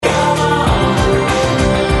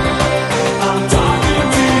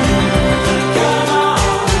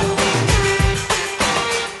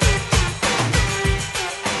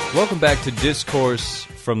back to Discourse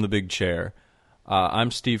from the Big Chair. I'm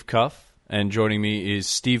Steve Cuff, and joining me is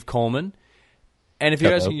Steve Coleman. And if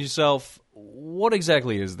you're asking yourself, what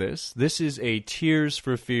exactly is this? This is a Tears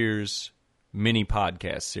for Fears mini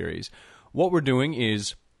podcast series. What we're doing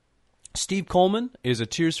is, Steve Coleman is a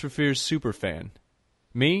Tears for Fears super fan.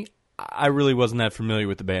 Me, I really wasn't that familiar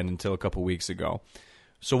with the band until a couple weeks ago.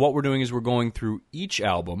 So what we're doing is we're going through each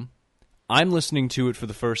album. I'm listening to it for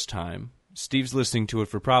the first time. Steve's listening to it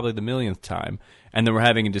for probably the millionth time, and then we're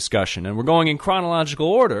having a discussion. And we're going in chronological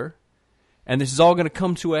order, and this is all going to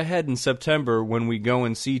come to a head in September when we go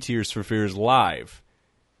and see Tears for Fears live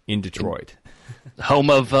in Detroit. Home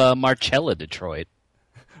of Marcella, Detroit.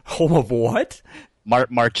 Home of what?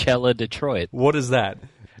 Marcella, Detroit. What is that?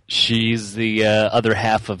 She's the other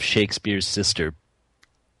half of Shakespeare's sister.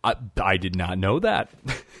 I did not know that.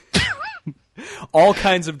 All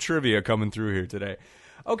kinds of trivia coming through here today.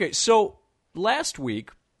 Okay, so last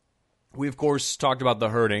week, we of course talked about The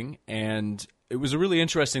Hurting, and it was a really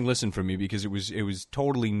interesting listen for me because it was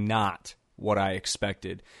totally not what I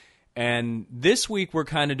expected. And this week, we're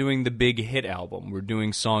kind of doing the big hit album. We're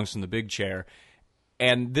doing songs from the Big Chair.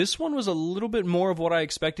 And this one was a little bit more of what I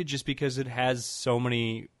expected just because it has so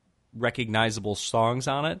many recognizable songs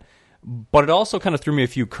on it. But it also kind of threw me a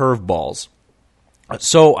few curveballs.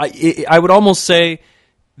 So I would almost say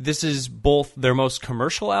this is both their most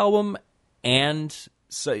commercial album and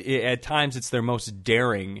so at times it's their most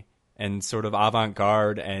daring and sort of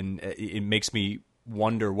avant-garde, and it makes me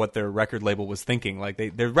wonder what their record label was thinking.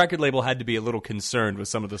 Like their record label had to be a little concerned with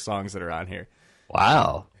some of the songs that are on here.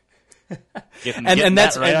 Wow. And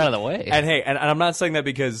that's right out of the way. And hey, and I'm not saying that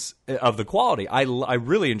because of the quality. I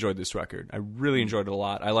really enjoyed this record. I really enjoyed it a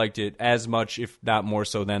lot. I liked it as much, if not more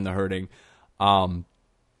so, than The Hurting.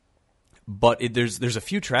 But there's a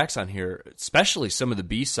few tracks on here, especially some of the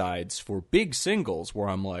B-sides for big singles, where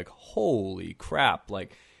I'm like, holy crap!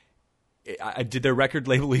 Like, did their record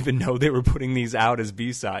label even know they were putting these out as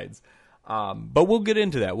B-sides? But we'll get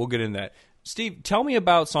into that. Steve, tell me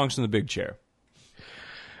about Songs from the Big Chair.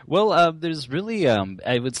 Well, there's really,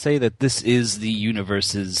 I would say that this is the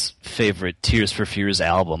universe's favorite Tears for Fears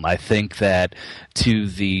album. I think that to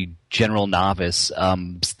the general novice,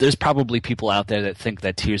 there's probably people out there that think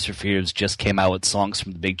that Tears for Fears just came out with Songs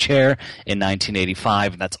from the Big Chair in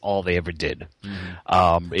 1985, and that's all they ever did.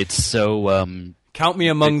 Mm-hmm. It's so... Count me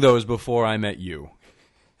among those before I met you.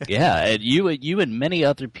 Yeah, and you and many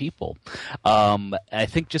other people. I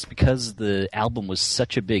think just because the album was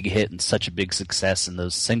such a big hit and such a big success, and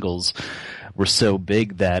those singles were so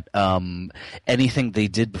big that anything they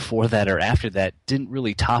did before that or after that didn't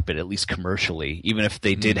really top it, at least commercially, even if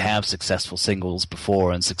they did have successful singles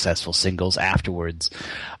before and successful singles afterwards.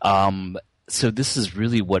 So this is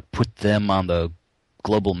really what put them on the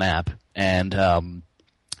global map. And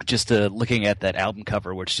just looking at that album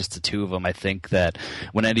cover, where it's just the two of them, I think that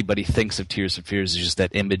when anybody thinks of Tears for Fears, it's just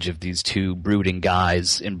that image of these two brooding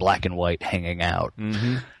guys in black and white hanging out.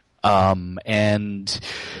 Mm-hmm. And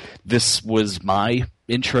this was my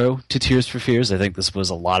intro to Tears for Fears. I think this was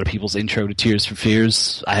a lot of people's intro to Tears for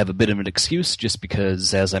Fears. I have a bit of an excuse just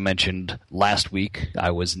because, as I mentioned last week, I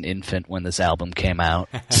was an infant when this album came out.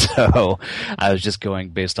 So I was just going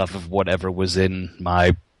based off of whatever was in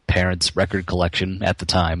my parents' record collection at the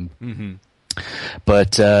time. Mm-hmm.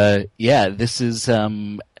 But yeah, this is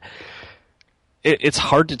it's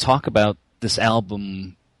hard to talk about this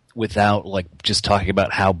album without just talking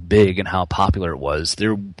about how big and how popular it was.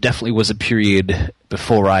 There definitely was a period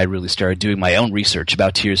before I really started doing my own research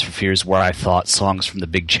about Tears for Fears where I thought Songs from the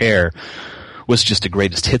Big Chair was just a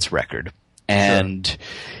greatest hits record, and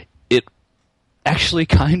it actually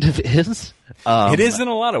kind of is. It is in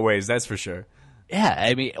a lot of ways, that's for sure. Yeah,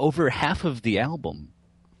 I mean, over half of the album,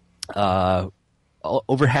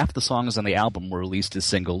 over half the songs on the album were released as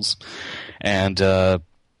singles, and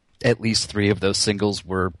at least 3 of those singles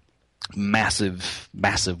were massive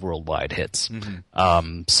worldwide hits.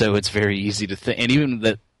 Mm-hmm. So it's very easy to think, and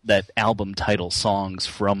even that album title, Songs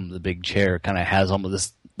from the Big Chair, kind of has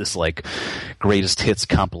almost this greatest hits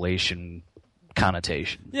compilation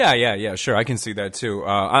connotation. Yeah, sure. I can see that too.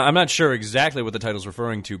 I'm not sure exactly what the title's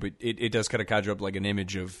referring to, but it does kind of conjure up like an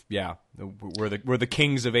image of, we're the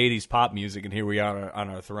kings of 80s pop music, and here we are on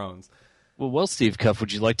our thrones. Well, Steve Cuff,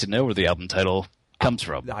 would you like to know where the album title comes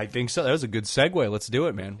from? I think so. That was a good segue. Let's do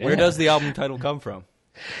it, man. Where does the album title come from?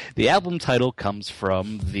 The album title comes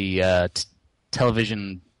from the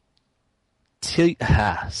television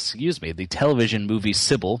movie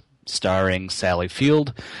Sybil, starring Sally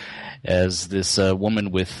Field as this woman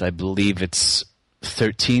with, I believe it's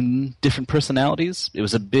 13 different personalities. It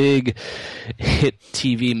was a big hit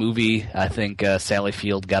TV movie. I think Sally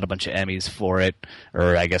Field got a bunch of Emmys for it,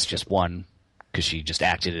 or I guess just one, because she just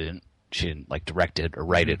acted in it. She didn't like direct it or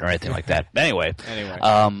write it or anything like that. But anyway.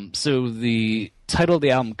 So the title of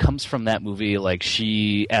the album comes from that movie. Like,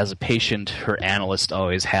 she, as a patient, her analyst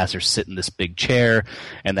always has her sit in this big chair,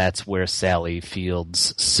 and that's where Sally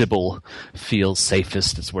Field's Sybil feels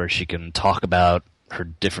safest. It's where she can talk about her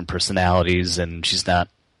different personalities, and she's not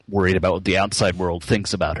worried about what the outside world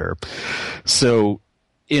thinks about her. So,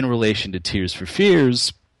 in relation to Tears for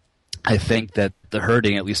Fears, I think that The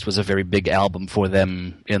Hurting, at least, was a very big album for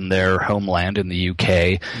them in their homeland in the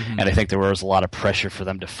UK, and I think there was a lot of pressure for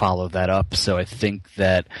them to follow that up. So I think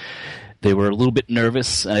that they were a little bit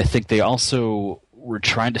nervous, and I think they also were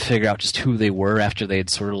trying to figure out just who they were after they had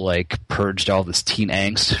sort of like purged all this teen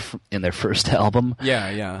angst in their first album.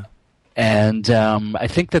 Yeah. And I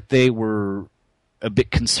think that they were a bit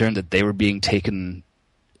concerned that they were being taken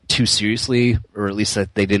too seriously, or at least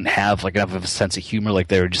that they didn't have like enough of a sense of humor. Like,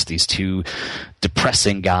 they were just these two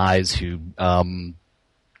depressing guys who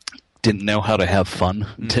didn't know how to have fun,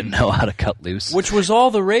 didn't know how to cut loose. Which was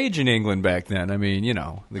all the rage in England back then. I mean, you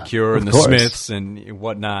know, The Cure and the Smiths and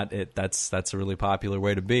whatnot. That's a really popular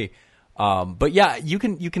way to be. But yeah, you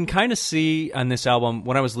can kind of see on this album,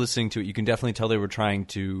 when I was listening to it, you can definitely tell they were trying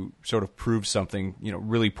to sort of prove something, you know,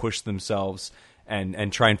 really push themselves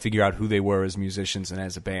and try and figure out who they were as musicians and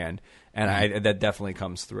as a band. And that definitely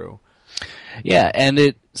comes through. Yeah, and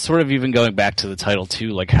it sort of, even going back to the title too,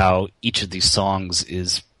 like how each of these songs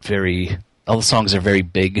is all the songs are very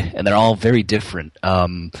big, and they're all very different.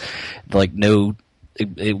 With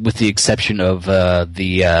the exception of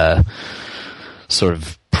the sort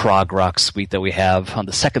of prog rock suite that we have on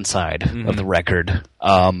the second side of the record,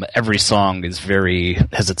 every song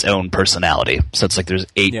has its own personality. So it's like there's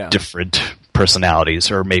 8 different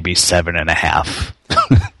personalities, or maybe 7.5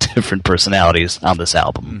 different personalities on this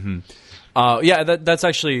album. That's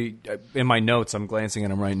actually in my notes. I'm glancing at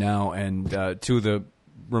them right now, and two of the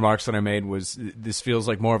remarks that I made was, this feels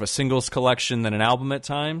like more of a singles collection than an album at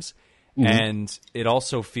times. And it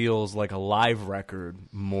also feels like a live record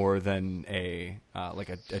more than a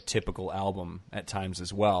typical album at times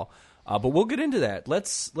as well. But we'll get into that.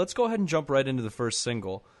 Let's go ahead and jump right into the first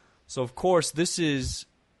single. So, of course, this is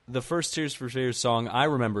the first Tears for Fears song I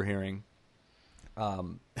remember hearing.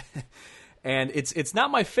 And it's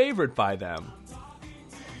not my favorite by them,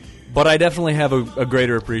 but I definitely have a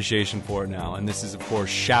greater appreciation for it now. And this is, of course,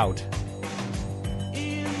 Shout.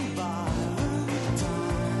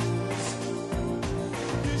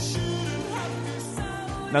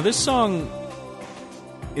 Now, this song,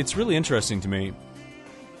 it's really interesting to me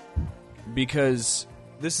because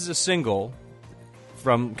this is a single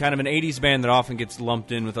from kind of an 80s band that often gets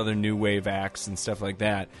lumped in with other new wave acts and stuff like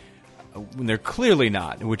that, when they're clearly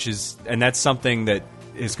not, and that's something that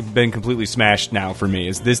has been completely smashed now for me,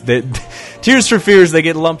 is that Tears for Fears, they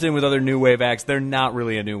get lumped in with other new wave acts. They're not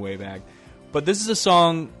really a new wave act. But this is a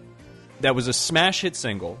song that was a smash hit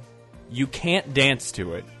single. You can't dance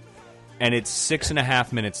to it. And it's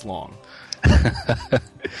 6.5 minutes long.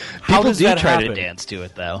 How does that happen? To dance to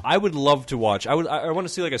it, though. I would love to watch. I want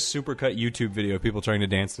to see like a supercut YouTube video of people trying to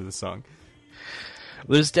dance to the song.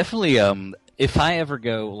 There's definitely if I ever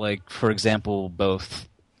go, like, for example, both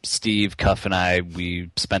Steve, Cuff, and I,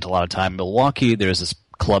 we spent a lot of time in Milwaukee. There's this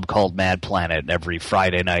club called Mad Planet, and every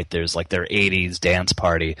Friday night there's like their 80s dance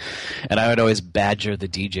party, and I would always badger the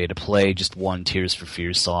DJ to play just one Tears for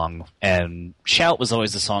Fears song, and Shout was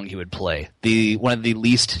always the song he would play, one of the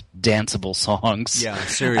least danceable songs,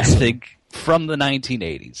 seriously, I think, from the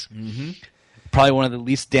 1980s. Probably one of the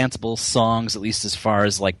least danceable songs, at least as far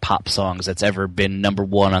as like pop songs, that's ever been number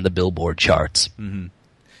one on the Billboard charts.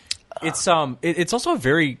 It's also a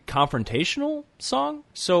very confrontational song,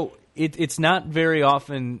 so it's not very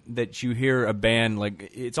often that you hear a band, like,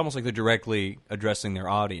 it's almost like they're directly addressing their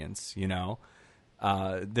audience, you know?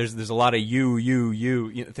 There's a lot of you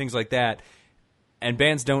know, things like that. And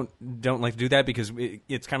bands don't like to do that because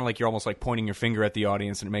it's kind of like you're almost like pointing your finger at the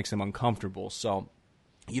audience and it makes them uncomfortable. So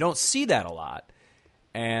you don't see that a lot.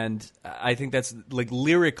 And I think that's, like,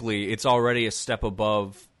 lyrically, it's already a step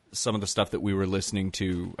above some of the stuff that we were listening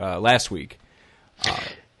to last week.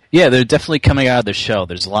 Yeah, they're definitely coming out of the show.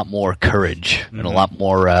 There's a lot more courage and a lot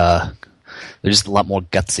more. They're just a lot more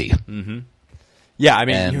gutsy. Yeah, I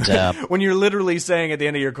mean, when you're literally saying at the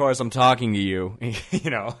end of your chorus, "I'm talking to you,"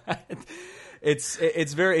 you know, it's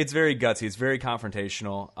very gutsy. It's very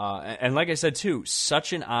confrontational, and like I said too,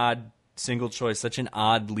 such an odd single choice, such an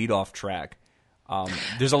odd leadoff track.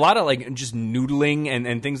 There's a lot of like just noodling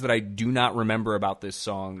and things that I do not remember about this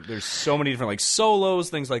song. There's so many different like solos,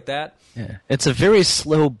 things like that. Yeah. It's a very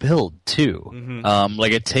slow build too.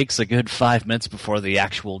 Like it takes a good 5 minutes before the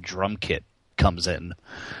actual drum kit comes in,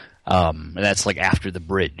 and that's like after the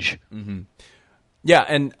bridge. Yeah,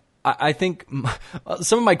 and I think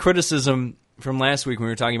some of my criticism from last week when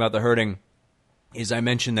we were talking about The Hurting is I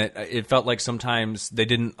mentioned that it felt like sometimes they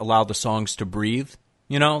didn't allow the songs to breathe.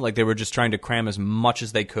 You know, like they were just trying to cram as much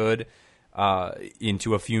as they could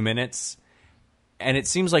into a few minutes. And it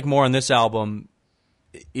seems like more on this album,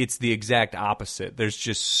 it's the exact opposite. There's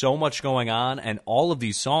just so much going on, and all of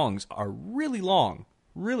these songs are really long,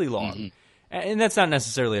 really long. And that's not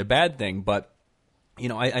necessarily a bad thing, but, you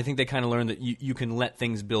know, I think they kind of learned that you can let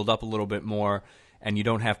things build up a little bit more, and you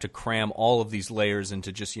don't have to cram all of these layers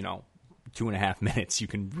into just, 2.5 minutes. You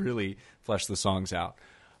can really flesh the songs out.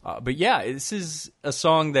 But yeah, this is a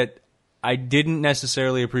song that I didn't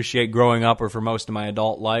necessarily appreciate growing up or for most of my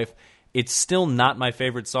adult life. It's still not my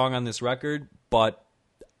favorite song on this record, but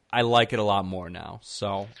I like it a lot more now.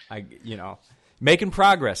 So, making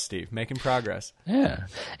progress, Steve, making progress. Yeah.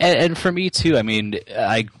 And for me too, I mean,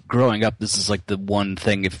 growing up, this is like the one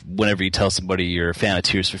thing, whenever you tell somebody you're a fan of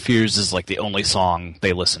Tears for Fears, this is like the only song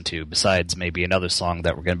they listen to, besides maybe another song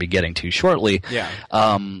that we're going to be getting to shortly. Yeah.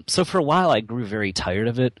 So for a while, I grew very tired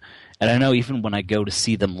of it. And I know even when I go to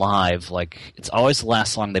see them live, like, it's always the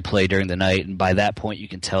last song they play during the night, and by that point you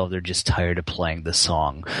can tell they're just tired of playing the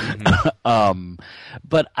song.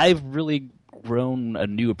 But I've really grown a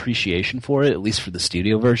new appreciation for it, at least for the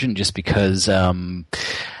studio version, just because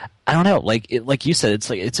I don't know, like you said,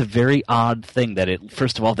 it's a very odd thing that it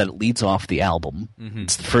leads off the album.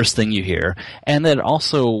 It's the first thing you hear, and that it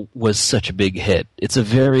also was such a big hit. It's a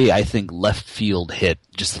very, I think, left field hit,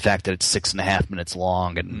 just the fact that it's 6.5 minutes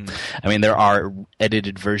long, and I mean there are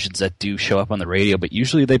edited versions that do show up on the radio, but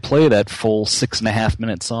usually they play that full 6.5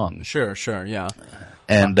 minute song. Sure, yeah.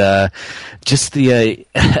 And just and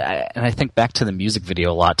I think back to the music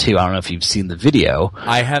video a lot too. I don't know if you've seen the video.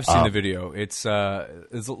 I have seen the video. It's a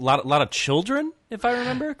lot of children, if I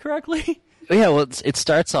remember correctly. Yeah, well, it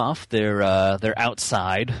starts off they're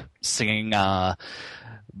outside singing by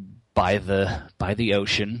the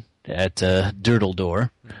ocean at Dirtledore.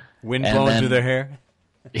 Wind blowing through their hair.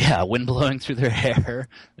 Yeah, wind blowing through their hair.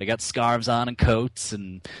 They got scarves on and coats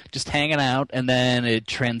and just hanging out. And then it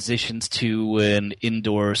transitions to an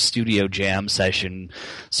indoor studio jam session,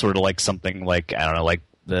 sort of like something like, I don't know, like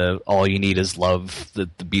the All You Need Is Love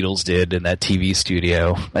that the Beatles did in that TV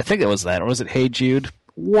studio. I think it was that. Or was it Hey Jude?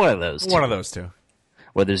 One of those two. One of those two.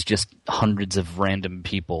 Where there's just hundreds of random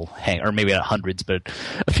people or maybe not hundreds, but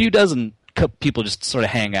a few dozen people just sort of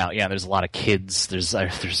hang out. Yeah, there's a lot of kids. There's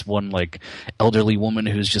one like elderly woman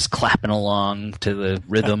who's just clapping along to the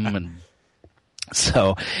rhythm, and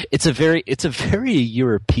so it's a very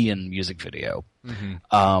European music video.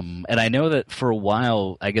 And I know that for a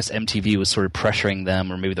while, I guess MTV was sort of pressuring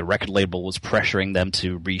them, or maybe the record label was pressuring them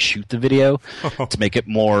to reshoot the video to make it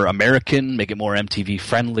more American, make it more MTV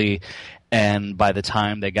friendly. And by the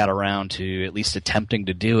time they got around to at least attempting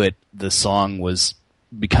to do it, the song was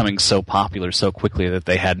becoming so popular so quickly that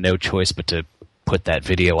they had no choice but to put that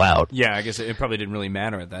video out. Yeah, I guess it probably didn't really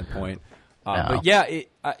matter at that point. No. But yeah,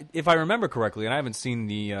 if I remember correctly, and I haven't seen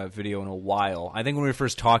the video in a while, I think when we were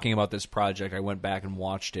first talking about this project, I went back and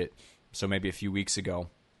watched it, so maybe a few weeks ago.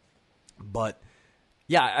 But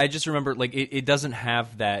yeah, I just remember like it doesn't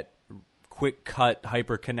have that quick cut,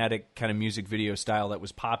 hyperkinetic kind of music video style that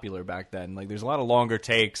was popular back then. Like there's a lot of longer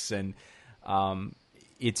takes, and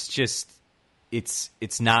it's just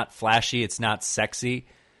it's not flashy, it's not sexy.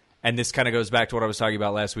 And this kind of goes back to what I was talking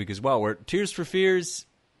about last week as well, where Tears for Fears,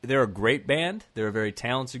 they're a great band, they're a very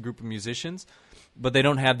talented group of musicians, but they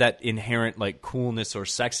don't have that inherent like coolness or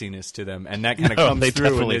sexiness to them, and that kind of comes they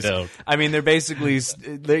through. Definitely don't. I mean, they're basically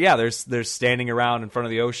they're standing around in front of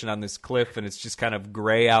the ocean on this cliff, and it's just kind of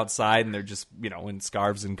gray outside, and they're just in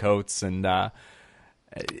scarves and coats, and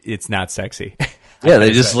it's not sexy. Yeah,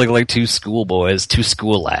 they just look like two schoolboys, two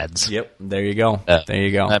school lads. Yep, there you go. There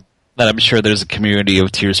you go. But I'm sure there's a community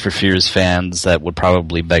of Tears for Fears fans that would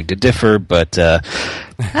probably beg to differ, but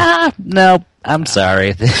no, I'm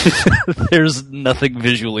sorry. There's nothing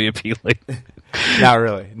visually appealing. Not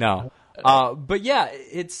really, no. But yeah,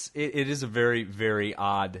 it is a very, very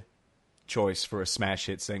odd choice for a smash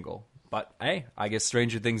hit single. But hey, I guess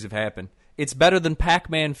stranger things have happened. It's better than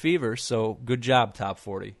Pac-Man Fever, so good job, Top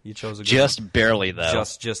 40. You chose a good just one. Barely, though.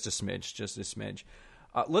 Just a smidge.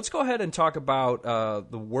 Let's go ahead and talk about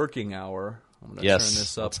the working hour. I'm going to turn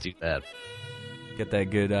this up. Let's do that. Get that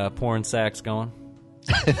good porn sax going.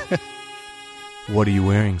 What are you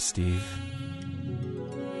wearing, Steve?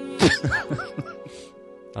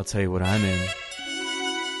 I'll tell you what I'm in.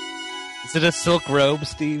 Is it a silk robe,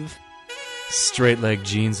 Steve? Straight leg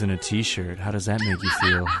jeans and a t-shirt. How does that make you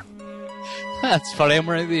feel? That's funny. I'm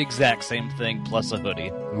wearing the exact same thing plus a hoodie.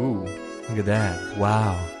 Ooh, look at that.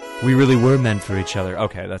 Wow. We really were meant for each other.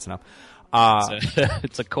 Okay, that's enough.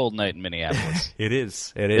 It's a cold night in Minneapolis. It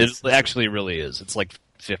is. It is. It actually really is. It's like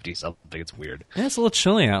 50-something. It's weird. Yeah, it's a little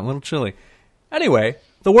chilly out. A little chilly. Anyway,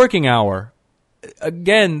 The Working Hour.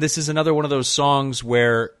 Again, this is another one of those songs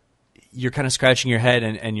where you're kind of scratching your head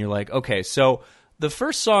and you're like, okay, so the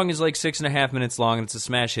first song is like 6.5 minutes long and it's a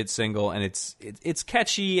smash hit single and it's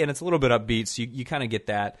catchy and it's a little bit upbeat, so you kind of get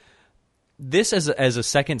that. This as a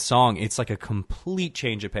second song, it's like a complete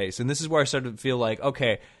change of pace, and this is where I started to feel like,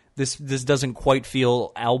 okay, this doesn't quite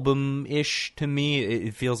feel album-ish to me.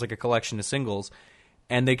 It feels like a collection of singles,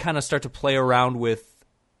 and they kind of start to play around with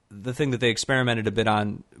the thing that they experimented a bit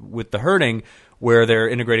on with The Hurting, where they're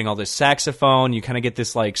integrating all this saxophone. You kind of get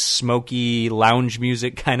this like smoky lounge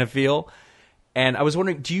music kind of feel. And I was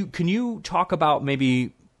wondering, can you talk about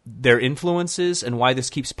maybe their influences and why this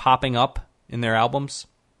keeps popping up in their albums?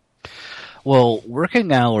 Well,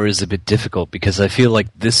 Working Hour is a bit difficult because I feel like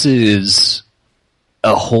this is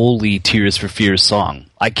a wholly Tears for Fears song.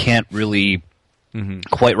 I can't really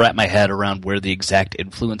quite wrap my head around where the exact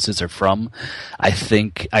influences are from.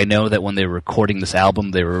 I know that when they were recording this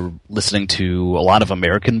album, they were listening to a lot of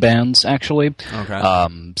American bands, actually.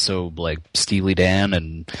 Okay. So like Steely Dan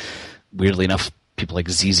and, weirdly enough, people like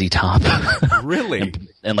ZZ Top. Really?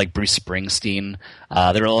 and like Bruce Springsteen.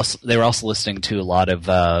 They were also listening to a lot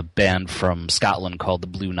of band from Scotland called the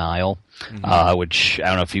Blue Nile, which I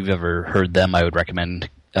don't know if you've ever heard them. I would recommend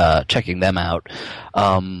checking them out.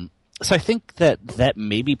 So I think that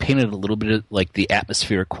maybe painted a little bit of like the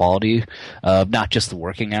atmospheric quality of not just The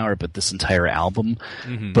Working Hour, but this entire album.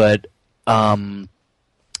 But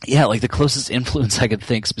yeah, like the closest influence I could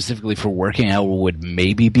think specifically for Working Hour would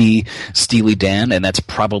maybe be Steely Dan, and that's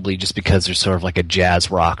probably just because there's sort of like a jazz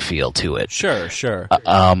rock feel to it. Sure.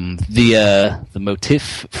 The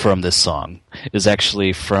motif from this song is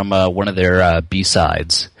actually from one of their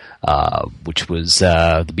B-sides, which was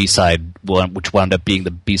the B-side, which wound up being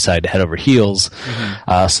the B-side to Head Over Heels.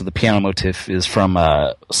 So the piano motif is from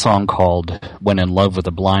a song called When in Love with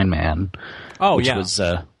a Blind Man, which was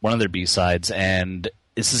one of their B-sides, and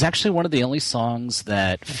this is actually one of the only songs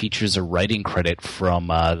that features a writing credit from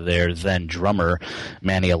their then drummer,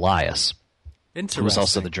 Manny Elias, who was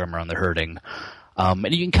also the drummer on The Hurting.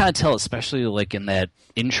 And you can kind of tell, especially like in that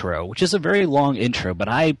intro, which is a very long intro, but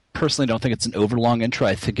I personally don't think it's an overlong intro.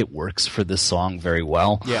 I think it works for this song very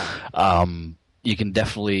well. Yeah. You can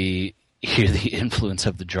definitely hear the influence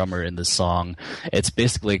of the drummer in this song. It's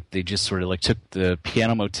basically like they just sort of like took the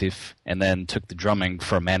piano motif and then took the drumming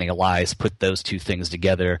from Manny Elias, put those two things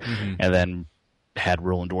together, and then had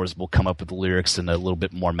Roland Orzabal come up with the lyrics and a little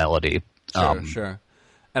bit more melody. Sure.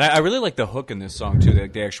 And I really like the hook in this song too,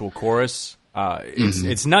 the actual chorus.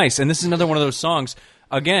 It's nice, and this is another one of those songs.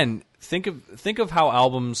 Again, think of how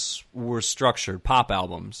albums were structured, pop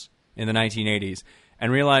albums in the 1980s,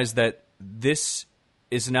 and realize that this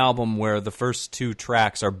is an album where the first two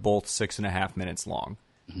tracks are both 6.5 minutes long.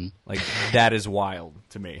 Like, that is wild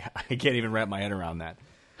to me. I can't even wrap my head around that.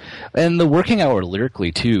 And the Working Hour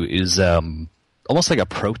lyrically too is almost like a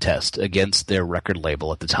protest against their record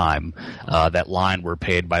label at the time. That line, we're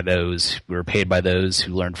paid by those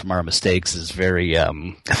who learn from our mistakes, is very, I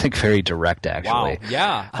think, very direct, actually. Wow,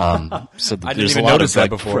 yeah. So I didn't even notice that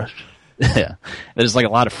before. Yeah, there's like a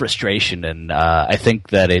lot of frustration, and I think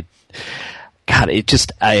that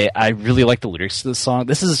I really like the lyrics to this song.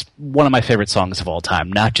 This is one of my favorite songs of all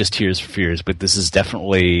time, not just Tears for Fears, but this is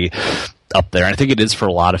definitely up there. And I think it is for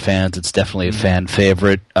a lot of fans. It's definitely a fan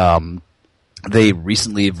favorite. They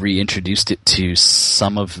recently reintroduced it to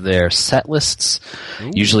some of their set lists,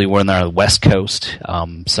 usually when they're on the West Coast.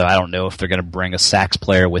 So I don't know if they're going to bring a sax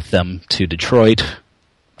player with them to Detroit.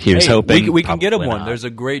 Here's hoping. We can get him Probably one. not. There's a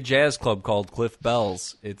great jazz club called Cliff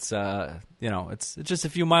Bell's. It's it's just a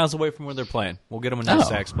few miles away from where they're playing. We'll get him a new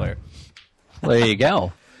sax player. Well, there you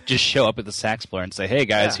go. Just show up with the sax player and say, "Hey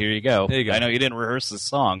guys, here you go. There you go. I know you didn't rehearse this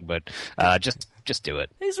song, but just do it."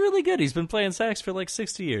 He's really good. He's been playing sax for like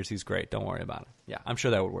 60 years. He's great. Don't worry about it. Yeah, I'm sure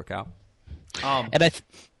that would work out. And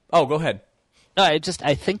go ahead. I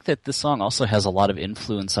think that this song also has a lot of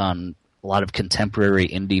influence on a lot of contemporary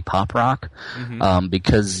indie pop rock,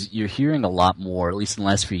 because you're hearing a lot more, at least in the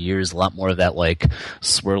last few years, a lot more of that like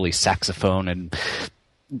swirly saxophone, and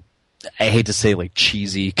I hate to say like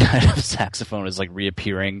cheesy kind of saxophone is like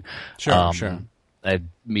reappearing. Sure. I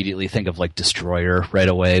immediately think of like Destroyer right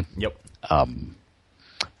away. Yep.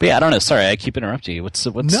 But yeah, I don't know. Sorry, I keep interrupting you. What's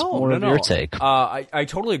more of your take? I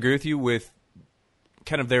totally agree with you with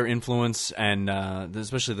kind of their influence and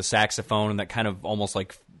especially the saxophone and that kind of almost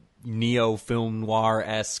like neo film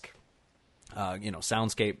noir-esque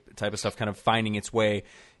soundscape type of stuff kind of finding its way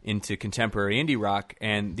into contemporary indie rock.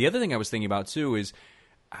 And the other thing I was thinking about too is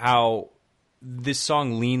how this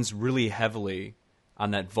song leans really heavily on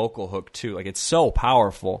that vocal hook too. Like, it's so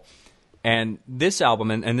powerful. And this album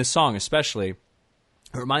and this song especially,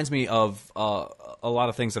 it reminds me of a lot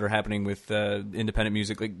of things that are happening with independent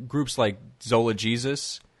music, like groups like Zola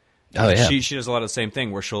Jesus. Oh yeah, she does a lot of the same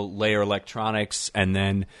thing where she'll layer electronics and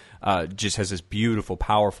then just has this beautiful,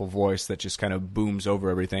 powerful voice that just kind of booms over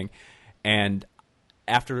everything. And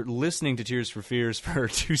after listening to Tears for Fears for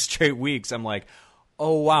 2 straight weeks, I'm like,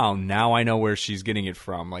 oh wow, now I know where she's getting it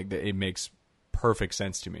from. Like, it makes perfect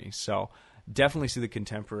sense to me. So definitely see the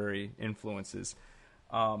contemporary influences.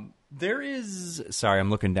 There is, sorry, I'm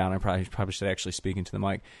looking down. I probably should actually speak into the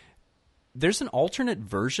mic. There's an alternate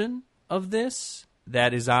version of this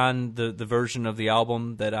that is on the version of the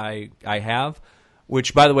album that I have,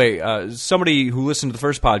 which, by the way, somebody who listened to the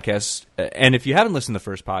first podcast, and if you haven't listened to the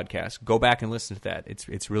first podcast, go back and listen to that.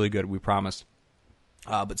 It's really good, we promise.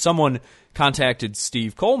 But someone contacted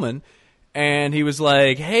Steve Coleman, and he was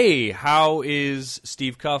like, hey, how is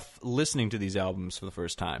Steve Cuff listening to these albums for the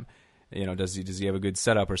first time? Does he have a good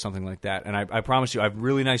setup or something like that? And I promise you, I have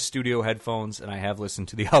really nice studio headphones, and I have listened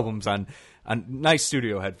to the albums on nice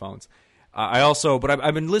studio headphones. But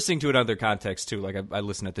I've been listening to it in other contexts too. Like, I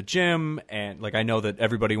listen at the gym, and like I know that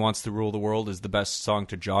Everybody Wants to Rule the World is the best song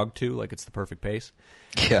to jog to. Like, it's the perfect pace.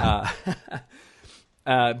 Yeah.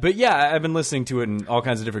 But yeah, I've been listening to it in all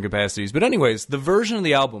kinds of different capacities. But anyways, the version of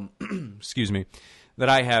the album, excuse me, that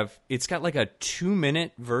I have, it's got like a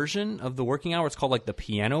 2-minute version of the working hour. It's called like the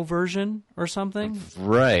piano version or something.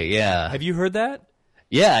 Right. Yeah. Have you heard that?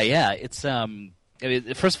 Yeah. It's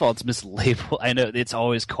first of all, it's mislabeled. I know it's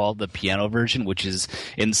always called the piano version, which is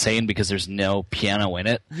insane because there's no piano in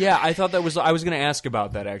it. Yeah, I thought that was. I was going to ask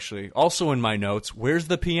about that actually. Also in my notes, where's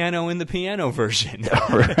the piano in the piano version?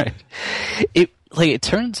 Right. It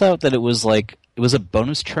turns out that it was a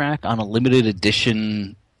bonus track on a limited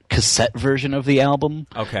edition cassette version of the album.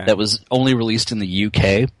 Okay. That was only released in the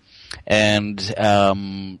UK. And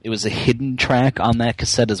it was a hidden track on that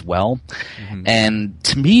cassette as well. Mm-hmm. And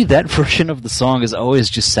to me, that version of the song has always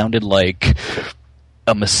just sounded like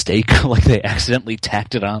a mistake, like they accidentally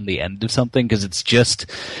tacked it on the end of something, because it's just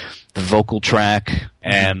the vocal track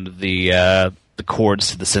and the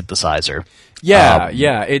chords to the synthesizer. Yeah,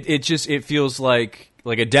 It feels like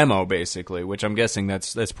a demo basically, which I'm guessing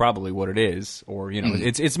that's probably what it is, or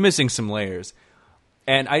it's missing some layers.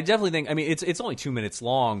 And I definitely think, it's only 2 minutes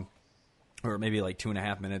long, or maybe like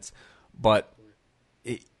 2.5 minutes, but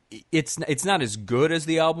it's not as good as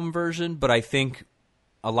the album version, but I think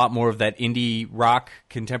a lot more of that indie rock,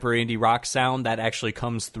 contemporary indie rock sound that actually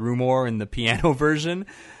comes through more in the piano version.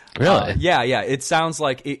 Really? Yeah. It sounds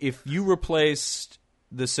like if you replaced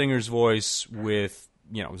the singer's voice with,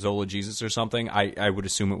 Zola Jesus or something, I would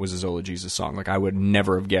assume it was a Zola Jesus song. Like, I would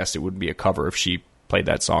never have guessed it would be a cover if she played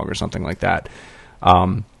that song or something like that.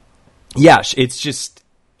 It's just,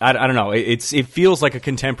 I don't know. It feels like a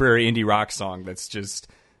contemporary indie rock song that's just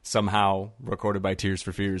somehow recorded by Tears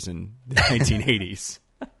for Fears in the 1980s.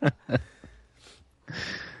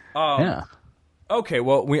 Yeah. Okay,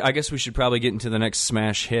 well, I guess we should probably get into the next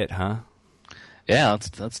smash hit, huh? Yeah,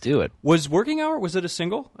 let's do it. Was Working Hour, was it a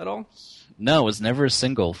single at all? No, it was never a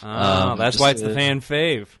single. That's why it's the fan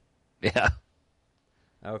fave. Yeah.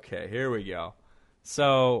 Okay, here we go.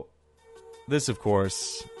 So, this, of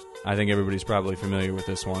course, I think everybody's probably familiar with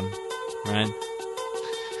this one, right?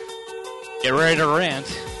 Get ready to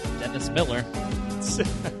rant. Dennis Miller.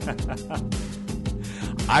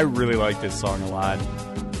 I really like this song a lot.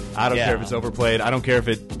 I don't care if it's overplayed. I don't care if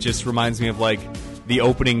it just reminds me of, like, the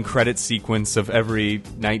opening credit sequence of every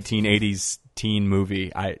 1980s teen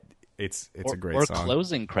movie. It's a great song. Or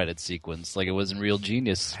closing credit sequence, like it was in Real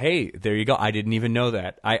Genius. Hey, there you go. I didn't even know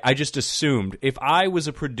that. I just assumed if I was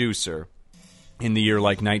a producer in the year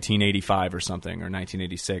like 1985 or something, or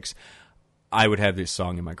 1986, I would have this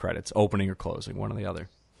song in my credits, opening or closing, one or the other.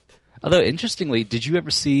 Although, interestingly, did you ever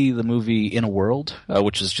see the movie In a World,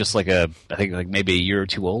 which is just I think maybe a year or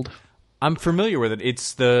two old? I'm familiar with it.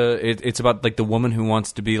 It's about like the woman who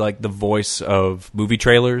wants to be like the voice of movie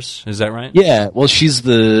trailers. Is that right? Yeah. Well,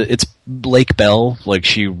 it's Blake Bell. Like,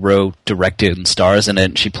 she wrote, directed, and stars in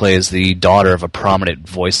it. She plays the daughter of a prominent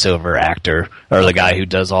voiceover actor, or the guy who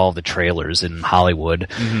does all the trailers in Hollywood.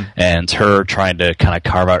 Mm-hmm. And her trying to kind of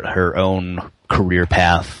carve out her own career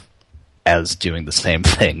path as doing the same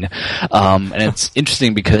thing. And it's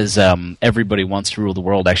interesting because Everybody Wants to Rule the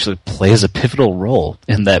World actually plays a pivotal role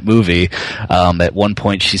in that movie. At one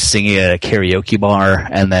point, she's singing at a karaoke bar,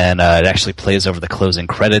 and then it actually plays over the closing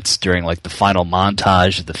credits during like the final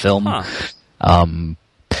montage of the film.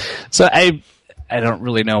 So I don't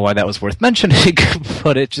really know why that was worth mentioning,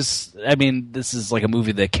 but this is like a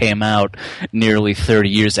movie that came out nearly 30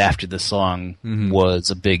 years after the song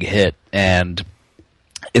was a big hit, and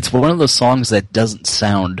it's one of those songs that doesn't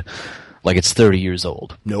sound like it's 30 years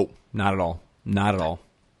old. Nope, not at all. Not at all.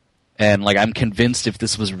 And like, I'm convinced if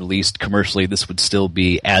this was released commercially, this would still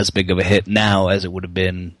be as big of a hit now as it would have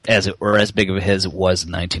been, or as big of a hit as it was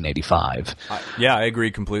in 1985. Yeah, I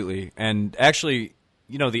agree completely. And actually,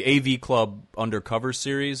 the AV Club Undercover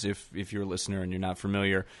series, if you're a listener and you're not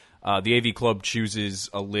familiar, the AV Club chooses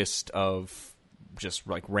a list of just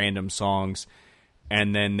like random songs,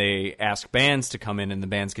 and then they ask bands to come in, and the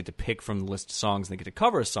bands get to pick from the list of songs, and they get to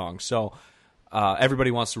cover a song. So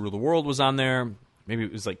Everybody Wants to Rule the World was on there. Maybe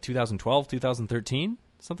it was like 2012, 2013,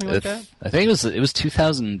 something like that? I think it was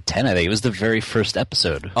 2010, I think. It was the very first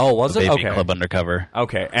episode. Oh, was it? AV Okay. Club Undercover.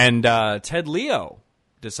 Okay, and Ted Leo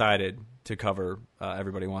decided to cover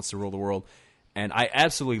Everybody Wants to Rule the World, and I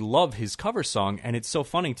absolutely love his cover song, and it's so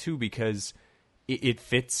funny, too, because it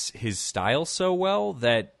fits his style so well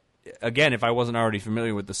that, again, if I wasn't already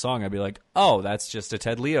familiar with the song, I'd be like, oh, that's just a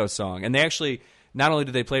Ted Leo song. And they actually, not only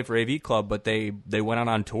did they play for AV Club, but they went out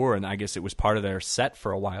on tour, and I guess it was part of their set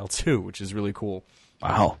for a while, too, which is really cool.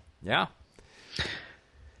 Wow. Yeah.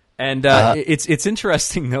 And it's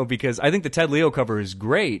interesting, though, because I think the Ted Leo cover is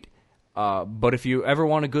great, but if you ever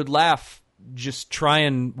want a good laugh, just try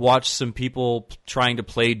and watch some people trying to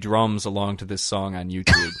play drums along to this song on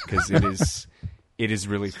YouTube, because it is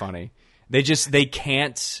really funny. They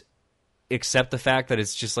can't accept the fact that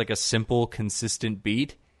it's just like a simple, consistent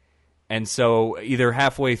beat. And so either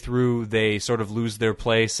halfway through they sort of lose their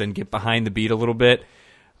place and get behind the beat a little bit,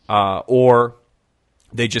 or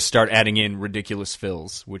they just start adding in ridiculous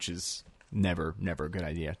fills, which is never a good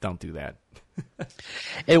idea. Don't do that.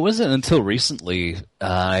 It wasn't until recently,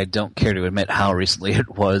 I don't care to admit how recently it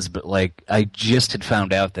was, but like I just had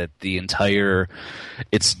found out that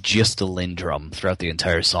it's just a Lindrum throughout the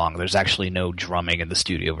entire song. There's actually no drumming in the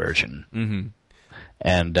studio version. Mm-hmm.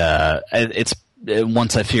 And it's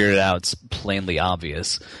once I figured it out, it's plainly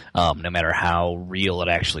obvious, no matter how real it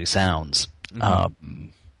actually sounds. Mm-hmm.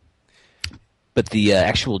 But the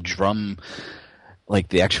actual drumming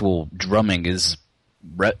is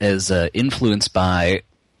influenced by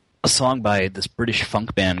a song by this British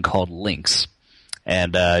funk band called Lynx.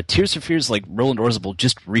 And Tears for Fears, like Roland Orzabal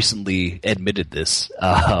just recently admitted this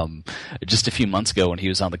just a few months ago when he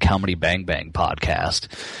was on the Comedy Bang Bang podcast.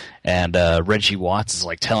 And Reggie Watts is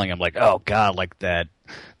like telling him, like, oh God, like that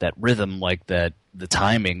rhythm, like that, the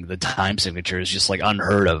timing, the time signature is just like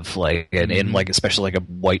unheard of, like, and in like especially like a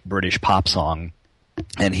white British pop song.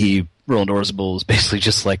 And Roland Orzabal was basically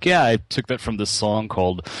just like, yeah, I took that from this song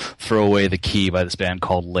called Throw Away the Key by this band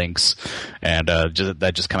called Lynx, and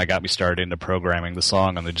that just kind of got me started into programming the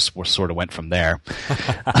song, and they just sort of went from there.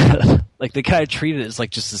 Like, they kind of treated it as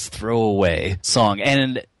like just this throwaway song,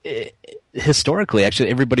 and historically, actually,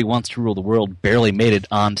 Everybody Wants to Rule the World barely made it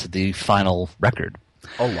onto the final record.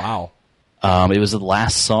 Oh, wow. It was the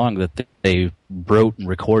last song that they wrote and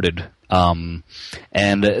recorded. And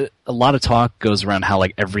a lot of talk goes around how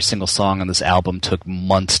like every single song on this album took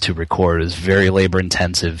months to record. It was very labor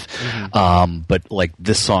intensive. Mm-hmm. But like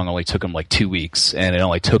this song only took them like 2 weeks, and it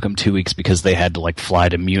only took them 2 weeks because they had to like fly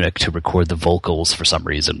to Munich to record the vocals for some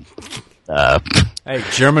reason. Hey,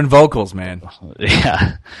 German vocals, man.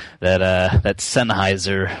 Yeah, that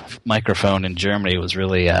Sennheiser microphone in Germany was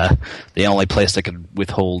really the only place that could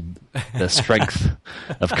withhold the strength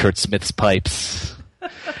of Kurt Smith's pipes.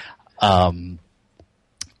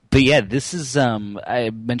 But yeah, this is, I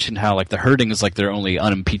mentioned how like The Hurting is like their only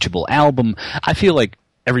unimpeachable album. I feel like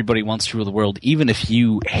Everybody Wants to Rule the World, even if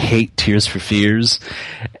you hate Tears for Fears,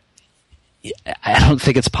 I don't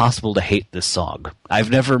think it's possible to hate this song. I've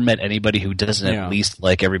never met anybody who doesn't at least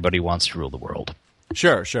like Everybody Wants to Rule the World.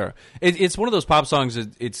 Sure. It's one of those pop songs that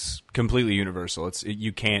it's completely universal.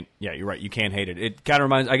 You can't, yeah, you're right, you can't hate it. It kind of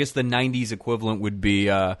reminds, I guess the 90s equivalent would be,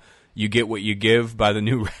 You Get What You Give by the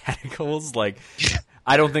New Radicals. Like,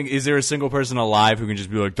 I don't think, is there a single person alive who can just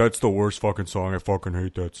be like, that's the worst fucking song, I fucking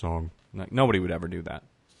hate that song. Like, nobody would ever do that.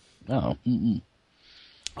 No.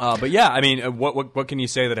 But yeah, I mean, what can you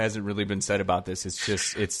say that hasn't really been said about this?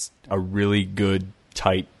 It's a really good,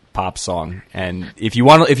 tight pop song. And if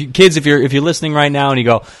you're listening right now and you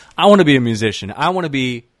go, I want to be a musician, I want to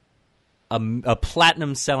be a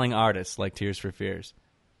platinum selling artist like Tears for Fears,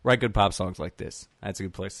 write good pop songs like this. That's a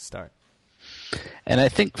good place to start. And I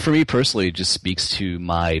think for me personally, it just speaks to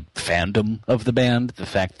my fandom of the band, the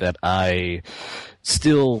fact that I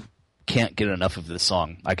still can't get enough of this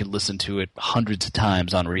song. I could listen to it hundreds of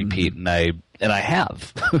times on repeat, and I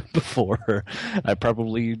have before. I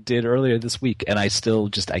probably did earlier this week, and I still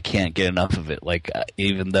I can't get enough of it. Like,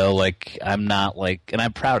 even though, like, I'm not, like, and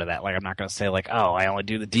I'm proud of that. Like, I'm not going to say, like, oh, I only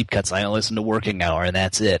do the deep cuts, I only listen to Working Hour, and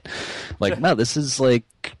that's it. Like, no, this is, like,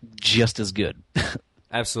 just as good.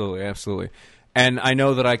 Absolutely, absolutely. And I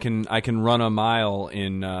know that I can run a mile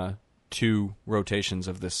in 2 rotations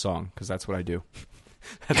of this song, because that's what I do.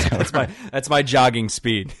 That's my jogging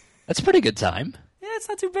speed. That's a pretty good time. Yeah, it's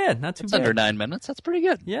not too bad. Not too It's bad. under 9 minutes. That's pretty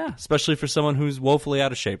good. Yeah, especially for someone who's woefully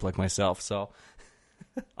out of shape like myself. So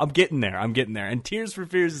I'm getting there. And Tears for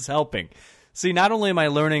Fears is helping. See, not only am I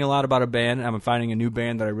learning a lot about a band, I'm finding a new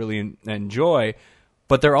band that I really enjoy,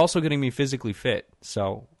 but they're also getting me physically fit.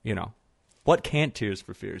 So, what can't Tears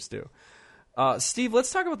for Fears do? Steve,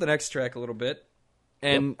 let's talk about the next track a little bit.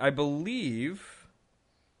 And I believe...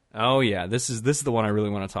 Oh, yeah, this is the one I really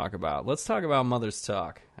want to talk about. Let's talk about Mother's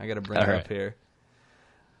Talk. I got to bring it up here.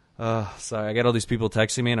 Sorry, I got all these people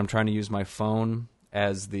texting me, and I'm trying to use my phone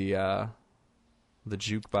as the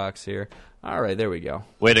jukebox here. All right, there we go.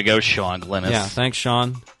 Way to go, Sean Glennis. Yeah, thanks,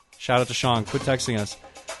 Sean. Shout out to Sean. Quit texting us.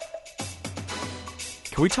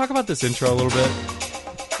 Can we talk about this intro a little bit?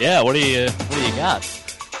 Yeah, what do you got?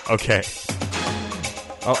 Okay.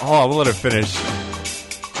 Oh, hold on, we'll let it finish.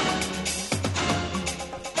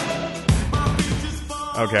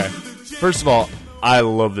 Okay. First of all, I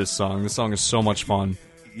love this song. This song is so much fun.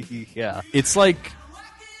 Yeah. It's like...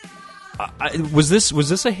 was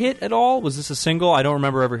this a hit at all? Was this a single? I don't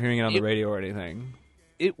remember ever hearing it on the radio or anything.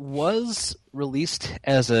 It was released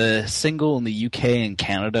as a single in the UK and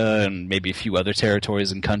Canada and maybe a few other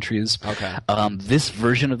territories and countries. Okay. This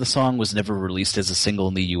version of the song was never released as a single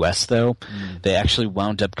in the US, though. They actually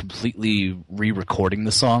wound up completely re-recording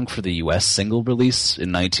the song for the US single release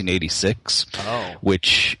in 1986,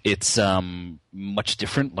 which it's much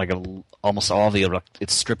different. Like almost all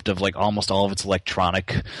it's stripped of like almost all of its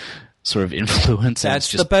electronic sort of influence. That's and it's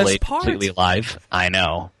just the best played part. Completely live. I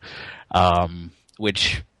know.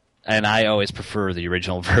 And I always prefer the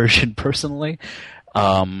original version personally.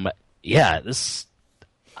 Will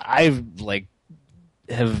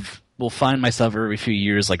find myself every few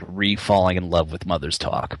years like re-falling in love with Mother's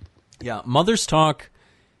Talk. Yeah, Mother's Talk,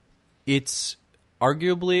 it's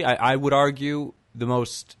arguably, I would argue, the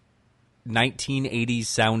most 1980s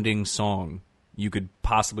sounding song you could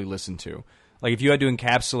possibly listen to. Like, if you had to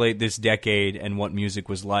encapsulate this decade and what music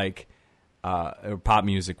was like, or pop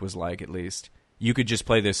music was like, at least, you could just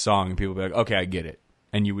play this song and people would be like, okay, I get it.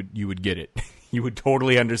 And you would get it. You would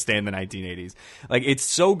totally understand the 1980s. Like, it's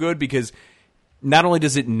so good because not only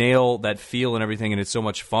does it nail that feel and everything and it's so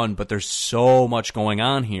much fun, but there's so much going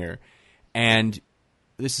on here. And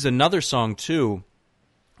this is another song, too,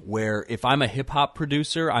 where if I'm a hip-hop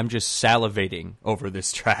producer, I'm just salivating over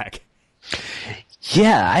this track.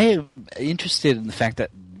 Yeah, I am interested in the fact that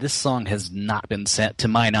this song has not been, to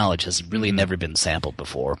my knowledge, has really never been sampled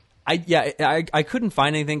before. I couldn't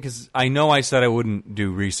find anything because I know I said I wouldn't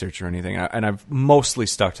do research or anything, and I've mostly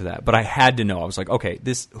stuck to that. But I had to know. I was like, okay,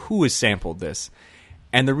 who has sampled this?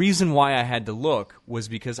 And the reason why I had to look was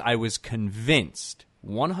because I was convinced,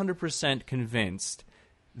 100% convinced,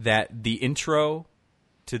 that the intro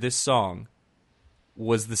to this song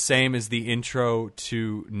was the same as the intro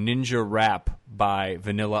to Ninja Rap by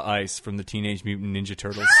Vanilla Ice from the Teenage Mutant Ninja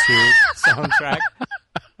Turtles 2 soundtrack.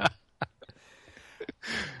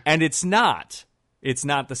 And it's not. It's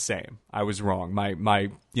not the same. I was wrong. My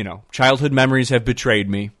childhood memories have betrayed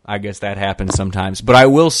me. I guess that happens sometimes. But I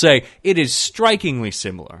will say it is strikingly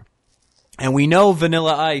similar. And we know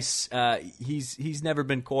Vanilla Ice, he's never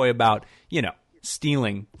been coy about,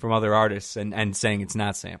 stealing from other artists and saying it's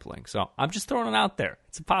not sampling. So I'm just throwing it out there.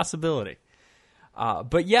 It's a possibility.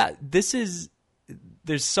 But yeah, there's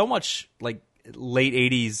so much like late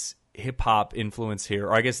 80s hip-hop influence here,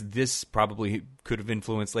 or I guess this probably could have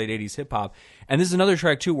influenced late 80s hip-hop. And this is another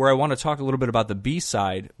track, too, where I want to talk a little bit about the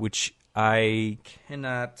B-side, which I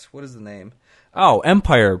cannot... What is the name? Oh,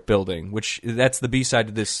 Empire Building, which that's the B-side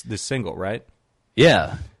to this single, right?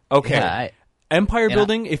 Yeah. Okay. Yeah, Empire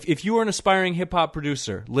Building, if you are an aspiring hip-hop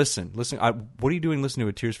producer, listen. What are you doing listening to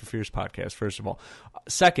a Tears for Fears podcast, first of all?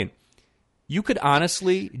 Second, you could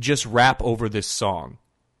honestly just rap over this song,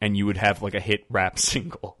 and you would have like a hit rap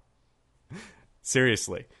single.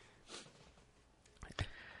 Seriously.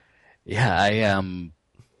 Yeah, I'm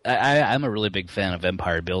a really big fan of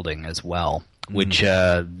Empire Building as well, which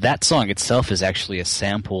that song itself is actually a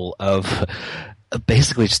sample of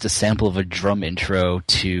basically just a sample of a drum intro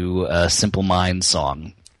to a Simple Minds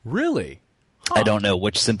song. Really? Huh. I don't know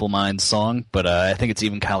which Simple Minds song, but I think it's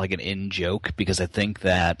even kind of like an in-joke, because I think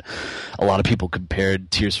that a lot of people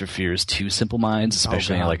compared Tears for Fears to Simple Minds,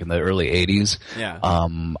 especially like in the early 80s. Yeah.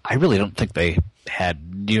 I really don't think they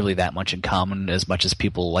had nearly that much in common, as much as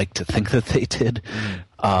people like to think that they did.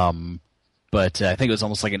 But I think it was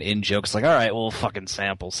almost like an in-joke. It's like, all right, we'll fucking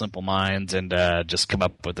sample Simple Minds and just come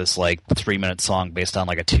up with this like 3-minute song based on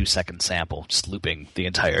like a 2-second sample, just looping the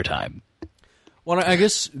entire time. Well, I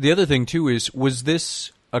guess the other thing, too, is, was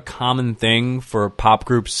this a common thing for pop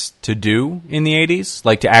groups to do in the 80s?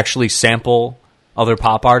 Like, to actually sample other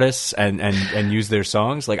pop artists and use their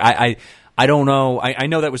songs? Like, I don't know. I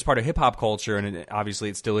know that was part of hip-hop culture, and obviously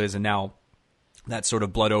it still is, and now that sort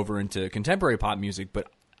of bled over into contemporary pop music,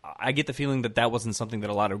 but I get the feeling that that wasn't something that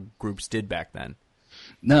a lot of groups did back then.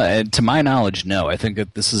 No, to my knowledge, no. I think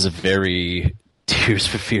that this is a very Tears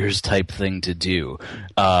for Fears type thing to do.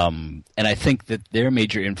 And I think that their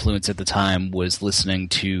major influence at the time was listening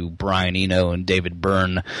to Brian Eno and David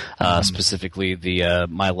Byrne, specifically the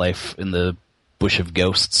My Life in the Bush of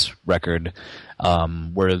Ghosts record,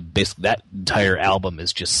 where basically that entire album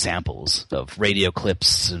is just samples of radio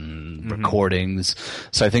clips and recordings.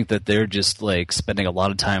 So I think that they're just like spending a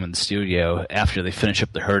lot of time in the studio after they finish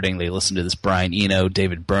up The Hurting. They listen to this Brian Eno,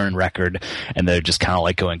 David Byrne record, and they're just kind of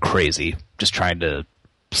like going crazy, just trying to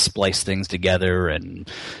splice things together and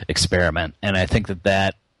experiment. And I think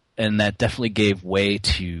that definitely gave way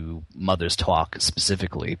to Mother's Talk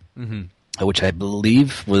specifically, which I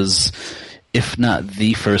believe was, if not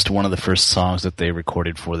the first, one of the first songs that they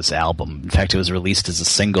recorded for this album. In fact, it was released as a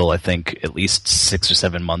single, I think, at least 6 or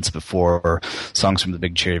 7 months before Songs from the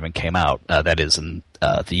Big Chair even came out. That is in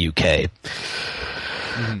the UK.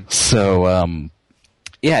 So,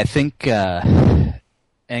 yeah, I think...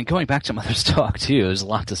 and going back to Mother's Talk, too, there's a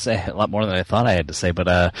lot to say, a lot more than I thought I had to say,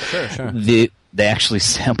 but Sure. They actually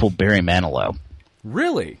sampled Barry Manilow.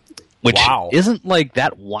 Really? Which Wow. isn't like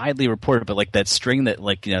that widely reported, but like that string that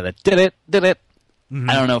like, you know, that did it.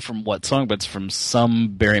 I don't know from what song, but it's from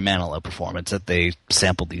some Barry Manilow performance that they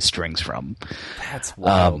sampled these strings from. That's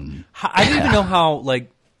wild. I don't even know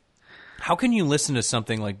how can you listen to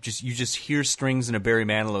something like you just hear strings in a Barry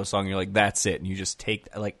Manilow song and you're like, that's it, and you just take,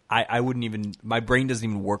 like, I wouldn't even, my brain doesn't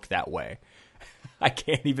even work that way. I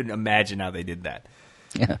can't even imagine how they did that.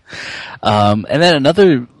 Yeah. And then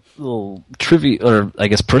another little trivia, or I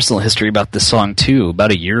guess personal history about this song too.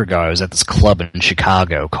 About a year ago, I was at this club in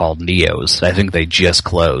Chicago called Neo's. I think they just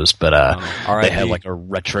closed, but they had like a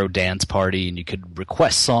retro dance party, and you could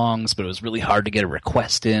request songs, but it was really hard to get a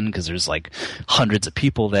request in because there's like hundreds of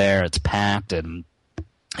people there. It's packed, and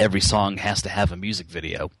every song has to have a music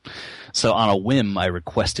video. So on a whim, I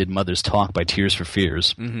requested Mother's Talk by Tears for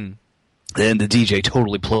Fears. And the DJ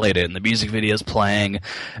totally played it, and the music video's playing.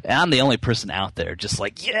 And I'm the only person out there just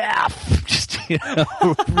like, yeah, just, you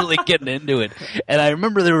know, really getting into it. And I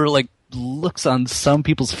remember there were like looks on some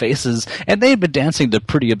people's faces, and they had been dancing to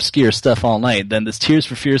pretty obscure stuff all night. Then this Tears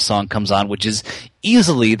for Fears song comes on, which is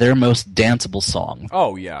easily their most danceable song.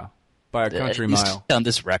 Oh, yeah. By a country mile. On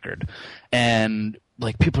this record. And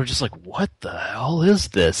like people are just like, what the hell is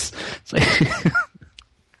this? It's like...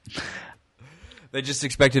 They just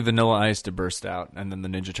expected Vanilla Ice to burst out and then the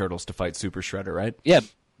Ninja Turtles to fight Super Shredder, right? Yeah,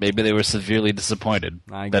 maybe they were severely disappointed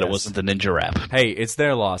that it wasn't the Ninja Rap. Hey, it's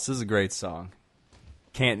their loss. This is a great song.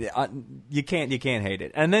 You can't hate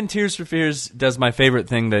it. And then Tears for Fears does my favorite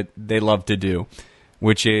thing that they love to do,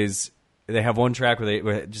 which is they have one track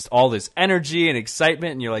where just all this energy and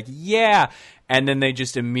excitement, and you're like, yeah, and then they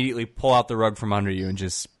just immediately pull out the rug from under you and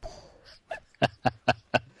just.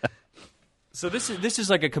 So this is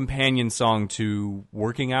like a companion song to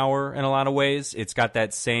Working Hour in a lot of ways. It's got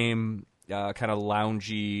that same kind of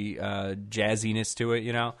loungy jazziness to it,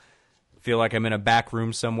 you know? Feel like I'm in a back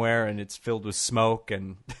room somewhere and it's filled with smoke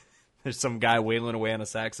and there's some guy wailing away on a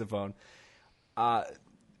saxophone.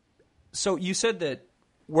 So you said that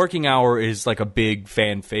Working Hour is like a big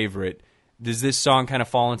fan favorite. Does this song kind of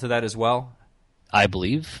fall into that as well? I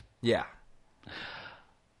believe. Yeah.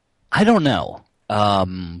 I don't know.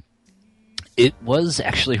 It was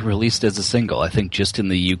actually released as a single, I think, just in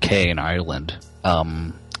the UK and Ireland.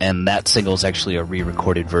 And that single is actually a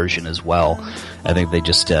re-recorded version as well. I think they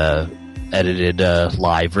just edited a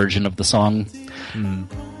live version of the song.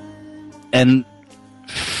 And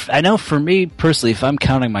I know for me, personally, if I'm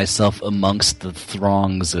counting myself amongst the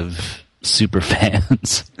throngs of super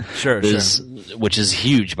fans, sure. Which is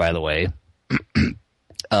huge, by the way,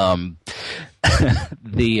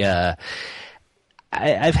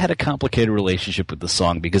 I've had a complicated relationship with the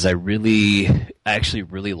song because I actually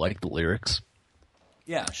really like the lyrics.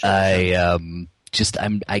 Yeah, sure.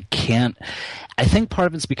 I can't. I think part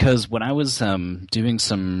of it's because when I was doing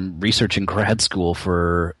some research in grad school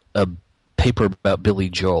for a paper about Billy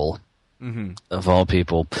Joel, of all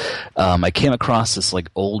people, I came across this like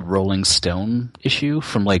old Rolling Stone issue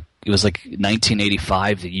from it was like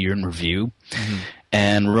 1985, the year in review,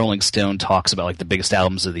 and Rolling Stone talks about like the biggest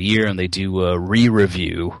albums of the year, and they do a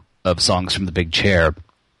re-review of songs from The Big Chair.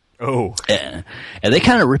 Oh. And they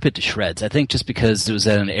kind of rip it to shreds. I think just because it was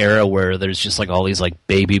at an era where there's just like all these like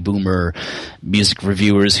baby boomer music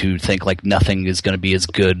reviewers who think like nothing is going to be as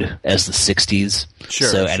good as the 60s.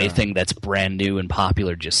 So anything that's brand new and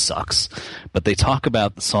popular just sucks. But they talk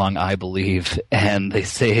about the song I Believe, and they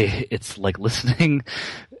say it's like listening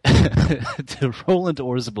to Roland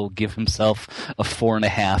Orzabal give himself a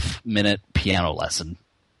 4.5-minute piano lesson.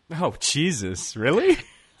 Oh, Jesus. Really?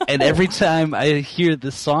 And every time I hear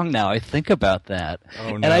this song now, I think about that. Oh,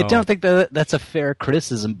 no. And I don't think that's a fair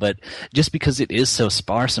criticism, but just because it is so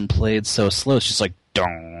sparse and played so slow, it's just like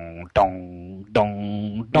dong, dong,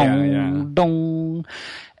 dong, dong, dong.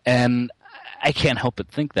 And I can't help but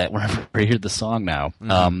think that whenever I hear the song now.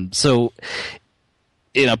 So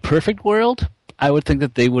in a perfect world, I would think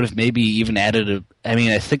that they would have maybe even added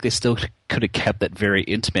I think they still could have kept that very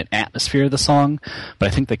intimate atmosphere of the song, but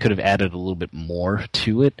I think they could have added a little bit more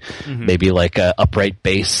to it. Maybe like a upright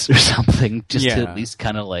bass or something, just to at least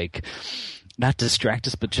kind of like, not distract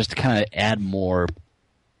us, but just to kind of add more,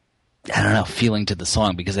 I don't know, feeling to the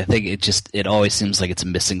song, because I think it always seems like it's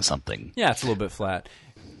missing something. Yeah, it's a little bit flat.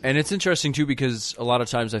 And it's interesting, too, because a lot of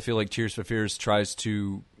times I feel like Tears for Fears tries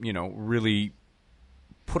to, really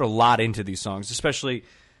put a lot into these songs, especially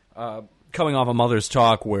coming off a Mother's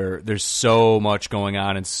Talk, where there's so much going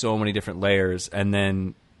on and so many different layers, and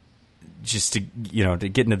then just to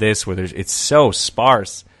get into this where it's so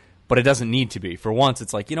sparse, but it doesn't need to be. For once,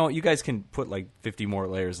 it's like, you guys can put like 50 more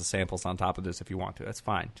layers of samples on top of this if you want to. That's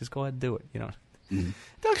fine. Just go ahead and do it. Don't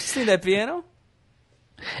you see that piano?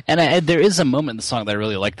 And there is a moment in the song that I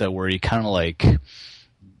really like, though, where he kind of like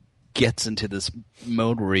gets into this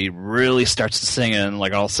mode where he really starts to sing, and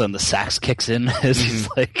like all of a sudden the sax kicks in as he's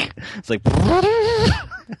like, it's like,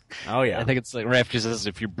 oh yeah. I think it's like right after he says,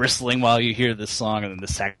 if you're bristling while you hear this song, and then the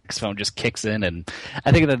saxophone just kicks in, and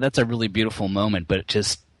I think that's a really beautiful moment, but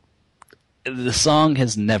the song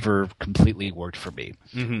has never completely worked for me.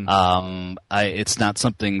 It's not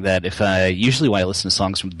something that usually when I listen to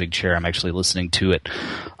songs from The Big Chair, I'm actually listening to it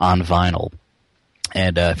on vinyl.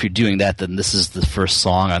 And if you're doing that, then this is the first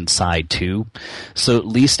song on side 2. So at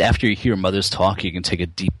least after you hear Mother's Talk, you can take a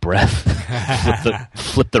deep breath,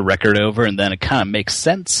 flip the record over, and then it kind of makes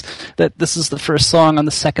sense that this is the first song on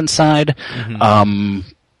the second side,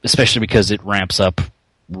 especially because it ramps up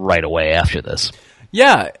right away after this.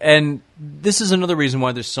 Yeah, and this is another reason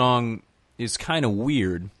why this song is kind of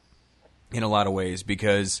weird in a lot of ways,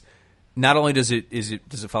 because not only does it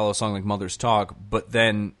follow a song like Mother's Talk, but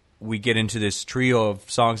then we get into this trio of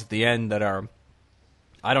songs at the end that are,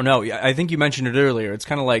 I don't know, I think you mentioned it earlier. It's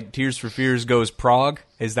kind of like Tears for Fears goes prog.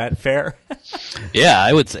 Is that fair? Yeah,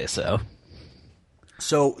 I would say so.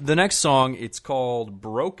 So the next song, it's called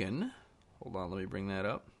Broken. Hold on, let me bring that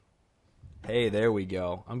up. Hey, there we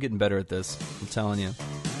go. I'm getting better at this, I'm telling you.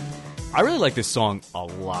 I really like this song a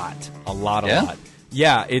lot. A lot.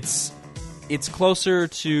 Yeah, it's closer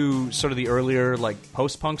to sort of the earlier like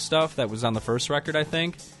post-punk stuff that was on the first record, I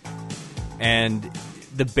think. And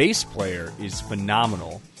the bass player is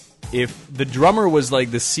phenomenal. If the drummer was like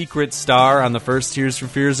the secret star on the first Tears for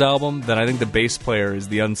Fears album, then I think the bass player is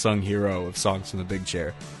the unsung hero of Songs from the Big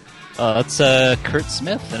Chair. It's Kurt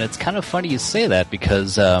Smith, and it's kind of funny you say that,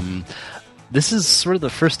 because this is sort of the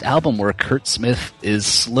first album where Kurt Smith is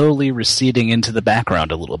slowly receding into the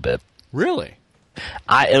background a little bit. Really?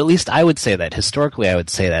 At least I would say that. Historically, I would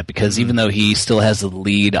say that, because even though he still has the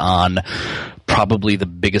lead on probably the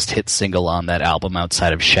biggest hit single on that album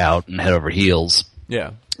outside of Shout and Head Over Heels,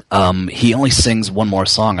 yeah, he only sings one more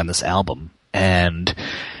song on this album, and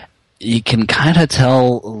you can kind of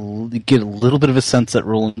get a little bit of a sense that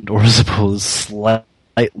Roland Orzabal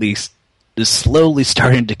is slowly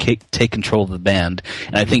starting to take control of the band,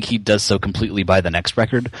 and I think he does so completely by the next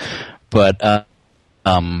record. But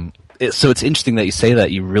so it's interesting that you say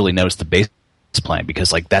that you really notice the bass playing,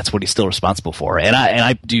 because like that's what he's still responsible for. And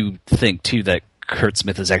I do think too that Kurt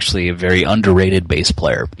Smith is actually a very underrated bass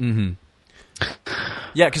player. Mm-hmm.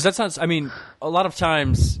 Yeah, because that sounds. I mean, a lot of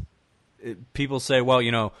times people say, well,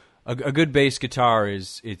 a good bass guitar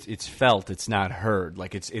is it's felt, it's not heard.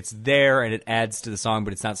 Like it's there and it adds to the song,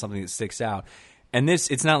 but it's not something that sticks out. And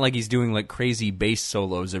it's not like he's doing like crazy bass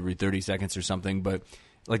solos every 30 seconds or something, but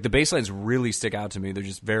Like the bass lines really stick out to me. They're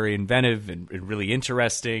just very inventive and really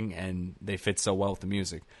interesting, and they fit so well with the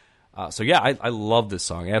music. So yeah, I love this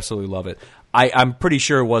song. I absolutely love it. I'm pretty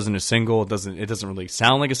sure it wasn't a single. It doesn't really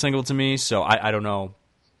sound like a single to me. So I don't know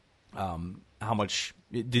how much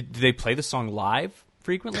did they play the song live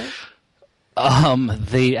frequently?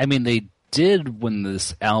 They did when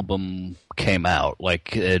this album came out,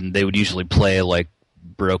 and they would usually play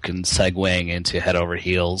Broken segueing into Head Over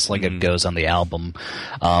Heels like it goes on the album,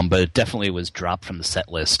 but it definitely was dropped from the set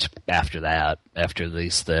list after that, after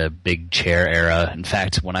the Big Chair era. In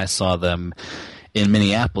fact, when I saw them in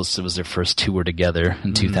Minneapolis, it was their first tour together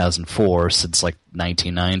in 2004 since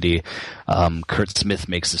 1990. Kurt Smith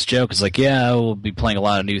makes this joke. It's yeah, we'll be playing a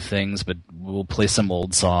lot of new things, but we'll play some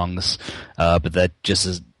old songs, but that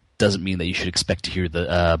just doesn't mean that you should expect to hear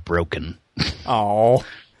the Broken. Oh.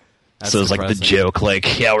 So it's the joke,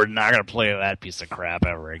 yeah, we're not going to play that piece of crap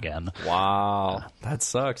ever again. Wow. That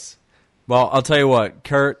sucks. Well, I'll tell you what,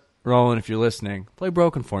 Kurt, Roland, if you're listening, play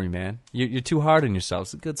Broken for me, man. You're too hard on yourself.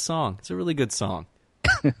 It's a good song. It's a really good song.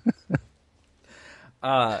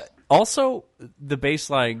 Also, the bass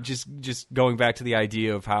line, just going back to the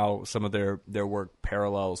idea of how some of their work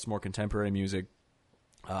parallels more contemporary music,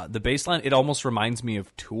 the bass line, it almost reminds me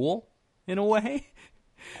of Tool in a way.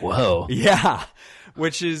 Whoa. Yeah.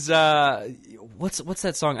 Which is what's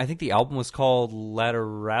that song? I think the album was called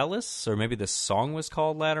Lateralis, or maybe the song was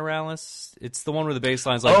called Lateralis. It's the one where the bass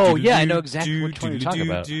line's oh yeah, I know exactly which one you're talking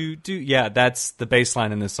about. Yeah, that's the bass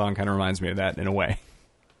line in this song. Kind of reminds me of that in a way.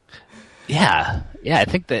 Yeah, I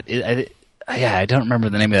think that. I don't remember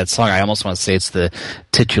the name of that song. I almost want to say it's the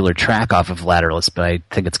titular track off of Lateralis, but I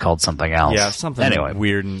think it's called something else. Yeah, something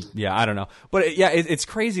weird, and I don't know. But it's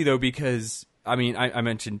crazy though because. I mean, I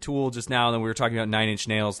mentioned Tool just now, and then we were talking about Nine Inch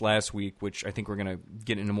Nails last week, which I think we're going to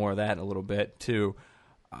get into more of that in a little bit, too.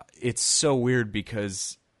 It's so weird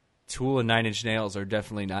because Tool and Nine Inch Nails are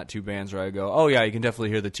definitely not two bands where I go, oh, yeah, you can definitely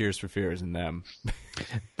hear the Tears for Fears in them.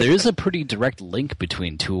 There is a pretty direct link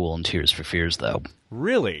between Tool and Tears for Fears, though.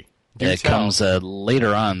 Really? It comes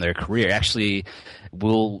later on in their career. Actually,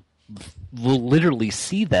 we'll literally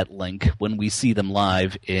see that link when we see them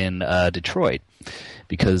live in Detroit,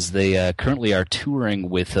 because they currently are touring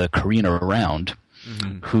with Karina Round,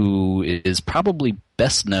 who is probably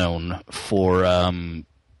best known for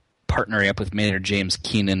partnering up with Maynard James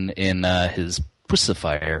Keenan in his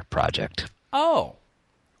Pussifier project. Oh,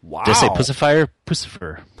 wow! Did I say Pussifier?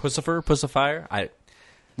 Pussifier.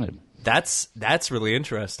 That's really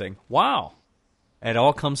interesting. Wow. It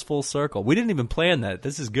all comes full circle. We didn't even plan that.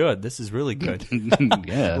 This is good. This is really good.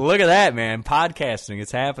 Yeah. Look at that, man. Podcasting.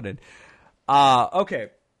 It's happening. Okay.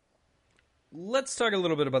 Let's talk a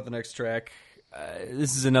little bit about the next track.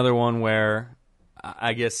 This is another one where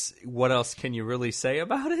I guess what else can you really say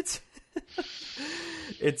about it?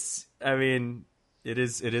 It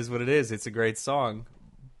is what it is. It's a great song.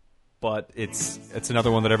 But it's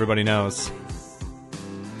another one that everybody knows.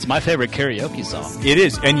 It's my favorite karaoke song. It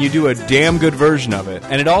is, and you do a damn good version of it.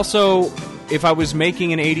 And it also, if I was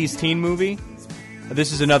making an 80s teen movie,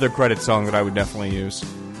 this is another credit song that I would definitely use.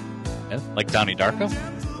 Yeah, like Donnie Darko?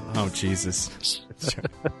 Oh, Jesus.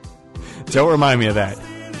 Don't remind me of that.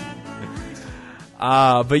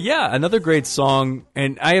 But yeah, another great song.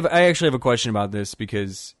 And I actually have a question about this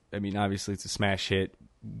because, I mean, obviously it's a smash hit.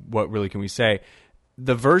 What really can we say?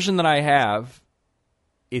 The version that I have,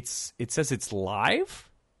 it says it's live?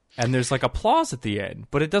 And there's applause at the end,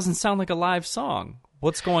 but it doesn't sound like a live song.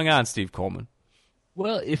 What's going on, Steve Coleman?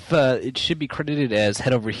 Well, if it should be credited as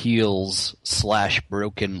Head Over Heels /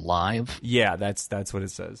 Broken Live. Yeah, that's what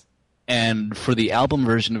it says. And for the album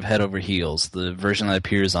version of Head Over Heels, the version that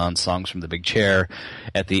appears on Songs from the Big Chair,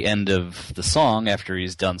 at the end of the song, after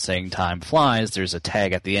he's done saying Time Flies, there's a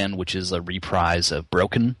tag at the end which is a reprise of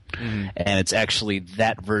Broken. Mm-hmm. And it's actually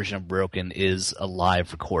that version of Broken is a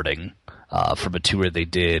live recording from a tour they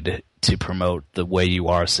did to promote the Way You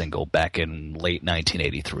Are single back in late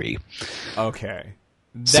 1983. Okay.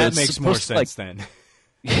 That makes more sense then.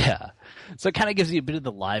 Yeah. So it kind of gives you a bit of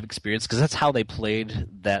the live experience, because that's how they played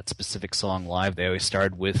that specific song live. They always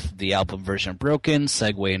started with the album version of Broken,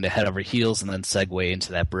 segue into Head Over Heels, and then segue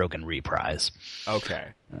into that Broken reprise. Okay.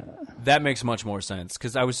 That makes much more sense,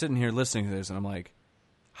 because I was sitting here listening to this, and I'm like,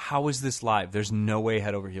 how is this live? There's no way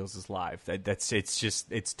Head Over Heels is live.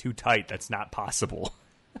 It's too tight. That's not possible.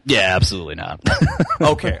 Yeah, absolutely not.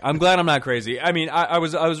 Okay, I'm glad I'm not crazy. I mean, I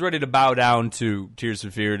was ready to bow down to Tears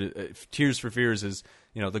for Fears. Tears for Fears is,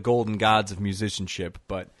 the golden gods of musicianship,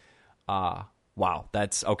 but wow,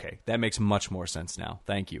 that's okay. That makes much more sense now.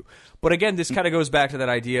 Thank you. But again, this kind of goes back to that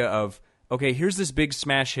idea of, okay, here's this big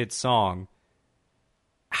smash hit song.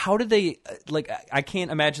 how did they I can't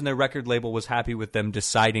imagine their record label was happy with them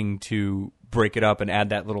deciding to break it up and add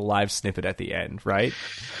that little live snippet at the end, right?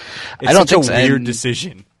 It's I don't such think a weird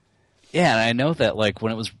decision. Yeah, and I know that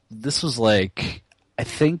this was like, I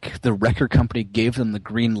think the record company gave them the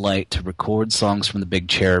green light to record songs from the Big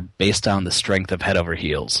Chair based on the strength of Head Over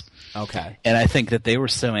Heels. Okay. And I think that they were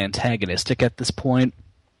so antagonistic at this point.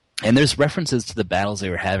 And there's references to the battles they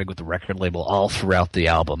were having with the record label all throughout the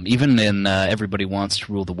album. Even in Everybody Wants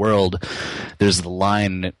to Rule the World, there's the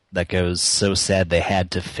line that goes, "So sad they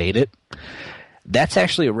had to fade it." That's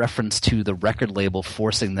actually a reference to the record label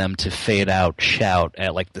forcing them to fade out Shout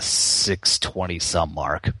at like the 6:20-some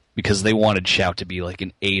mark, because they wanted Shout to be like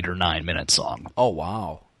an 8 or 9 minute song. Oh,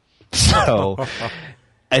 wow. So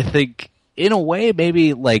I think, in a way,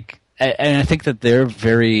 maybe and I think that they're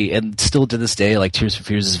very, and still to this day, like Tears for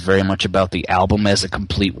Fears is very much about the album as a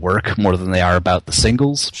complete work more than they are about the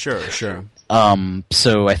singles. Sure.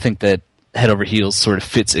 So I think that Head Over Heels sort of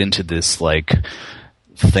fits into this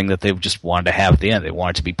thing that they just wanted to have at the end. They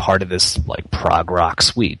wanted to be part of this prog rock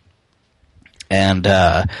suite. And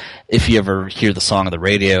if you ever hear the song on the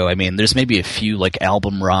radio, I mean, there's maybe a few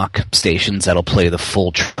album rock stations that'll play the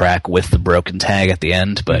full track with the broken tag at the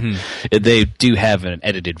end, but they do have an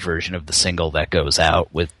edited version of the single that goes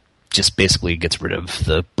out with just basically gets rid of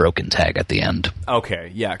the broken tag at the end. Okay,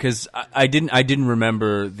 yeah, because I didn't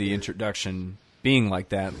remember the introduction being like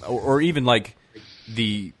that, or even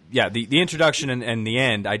the introduction and the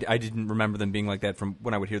end. I didn't remember them being like that from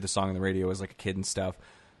when I would hear the song on the radio as a kid and stuff.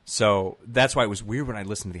 So that's why it was weird when I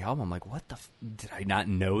listened to the album. I'm like, what did I not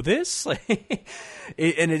know this?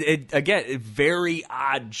 Again, very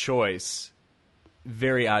odd choice.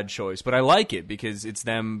 Very odd choice. But I like it because it's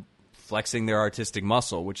them flexing their artistic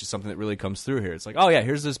muscle, which is something that really comes through here. It's like, oh yeah,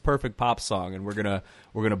 here's this perfect pop song, and we're gonna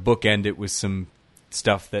bookend it with some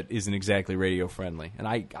stuff that isn't exactly radio friendly. And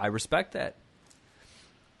I respect that.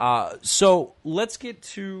 So let's get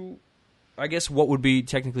to, I guess, what would be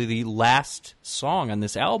technically the last song on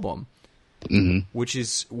this album, which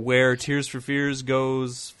is where Tears for Fears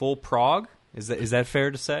goes full prog. Is that fair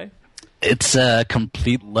to say? It's a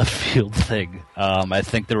complete left field thing. I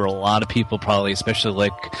think there were a lot of people, probably, especially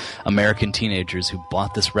American teenagers, who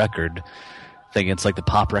bought this record thinking it's the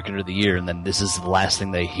pop record of the year, and then this is the last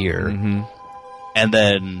thing they hear. And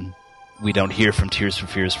then we don't hear from Tears for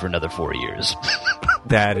Fears for another 4 years.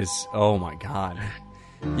 That is, oh my god.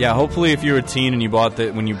 Yeah, hopefully if you're a teen and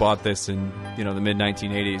when you bought this in the mid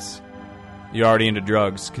 1980s, you're already into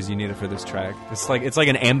drugs because you need it for this track. It's like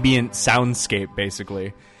an ambient soundscape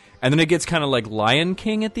basically, and then it gets kind of like Lion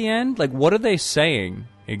King at the end. What are they saying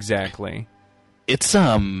exactly? It's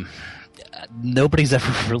nobody's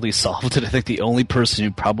ever really solved it. I think the only person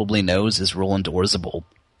who probably knows is Roland Orzabal.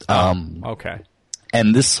 Okay.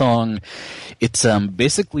 And this song, it's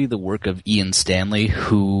basically the work of Ian Stanley,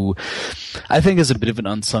 who I think is a bit of an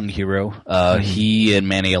unsung hero. He and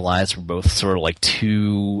Manny Elias were both sort of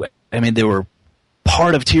they were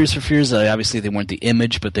part of Tears for Fears. Obviously, they weren't the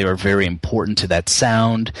image, but they were very important to that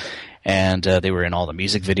sound. And they were in all the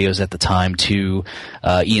music videos at the time, too.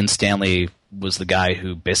 Ian Stanley was the guy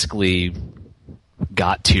who basically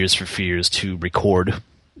got Tears for Fears to record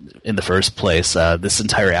in the first place. This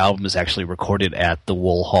entire album is actually recorded at the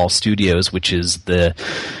Wool Hall Studios, which is the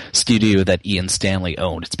studio that Ian Stanley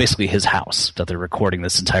owned. It's basically his house that they're recording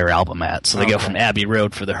this entire album at. So they go from Abbey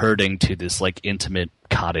Road for the Hurting to this intimate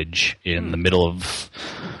cottage in the middle of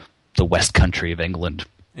the West Country of England.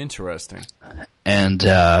 Interesting. And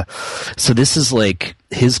so this is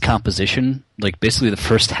his composition, basically the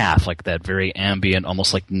first half, that very ambient,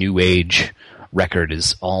 almost new age record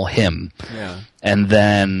is all him. Yeah. And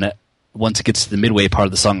then once it gets to the midway part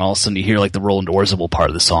of the song, all of a sudden you hear the Roland Orzabal part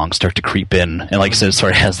of the song start to creep in. And like I said, it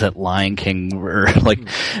sort of has that Lion King very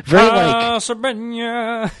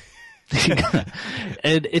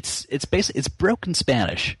and it's basically, it's broken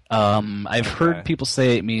Spanish. I've heard people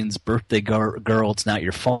say it means birthday girl, it's not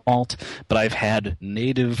your fault, but I've had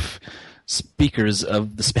native speakers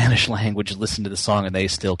of the Spanish language listen to the song and they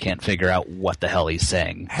still can't figure out what the hell he's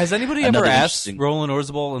saying. Has anybody ever asked Roland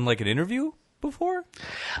Orzabal in an interview before?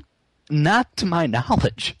 Not to my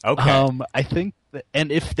knowledge. Okay. I think and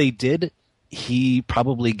if they did, he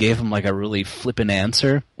probably gave him a really flippant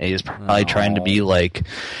answer. And he was probably trying to be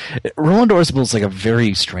Roland Orzabal's a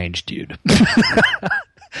very strange dude.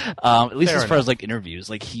 At least as far as interviews,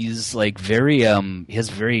 he's very he has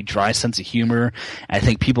a very dry sense of humor. I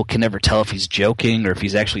think people can never tell if he's joking or if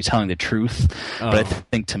he's actually telling the truth. But I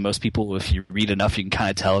think to most people, if you read enough, you can kind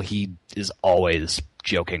of tell he is always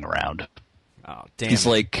joking around. Oh, damn! He's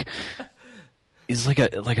He's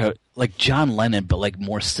like John Lennon, but like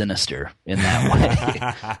more sinister in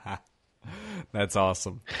that way. That's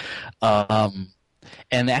awesome.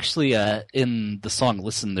 And actually, in the song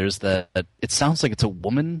 "Listen," there's it sounds like it's a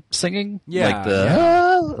woman singing.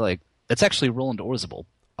 Yeah, like it's actually Roland Orzabal.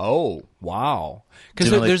 Oh, wow! Because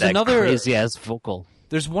Doing, there's that another crazy ass vocal.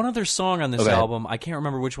 There's one other song on this Okay. album. I can't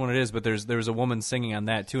remember which one it is, but there's a woman singing on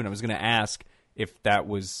that too. And I was going to ask if that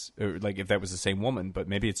was if that was the same woman, but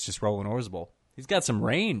maybe it's just Roland Orzabal. He's got some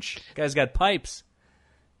range. Guy's got pipes.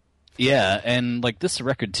 Yeah, and like this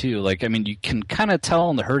record too, like I mean you can kind of tell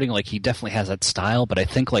on the Hurting like he definitely has that style, but I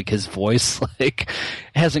think like his voice like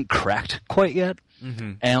hasn't cracked quite yet.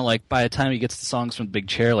 Mm-hmm. And like by the time he gets the songs from Big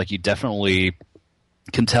Chair, like you definitely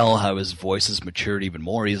can tell how his voice has matured even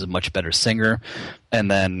more. He's a much better singer. And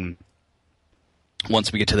then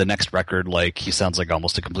once we get to the next record, like he sounds like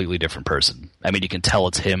almost a completely different person. I mean, you can tell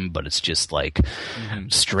it's him, but it's just like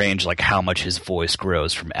strange, like how much his voice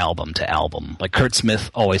grows from album to album. Like Kurt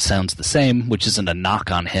Smith always sounds the same, which isn't a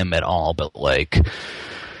knock on him at all, but like,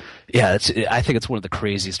 yeah, I think it's one of the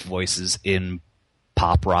craziest voices in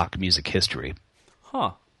pop rock music history.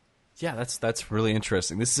 Huh. Yeah, that's really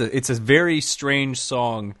interesting. It's a very strange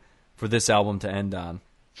song for this album to end on.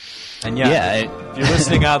 And if you're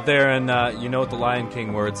listening out there and you know what the Lion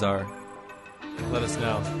King words are, let us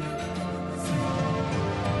know.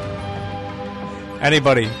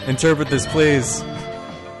 Anybody, interpret this, please.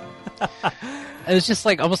 It was just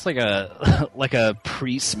like almost like a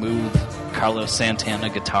pre-smooth Carlos Santana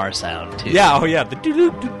guitar sound too. Yeah, oh yeah, the doo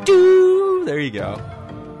doo doo doo. There you go.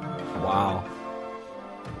 Wow.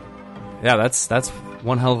 Yeah, that's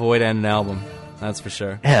one hell of a way to end an album. That's for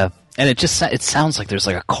sure. Yeah, and it sounds like there's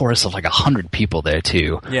like a chorus of like 100 people there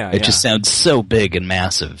too. Yeah, it just sounds so big and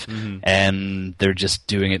massive, and they're just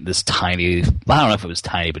doing it in this tiny. I don't know if it was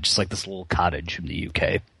tiny, but just like this little cottage in the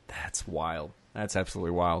UK. That's wild. That's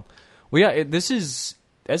absolutely wild. Well, yeah,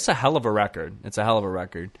 it's a hell of a record. It's a hell of a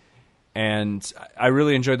record, and I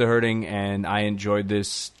really enjoyed The Hurting, and I enjoyed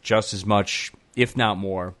this just as much, if not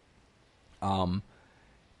more.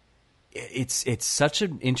 It's such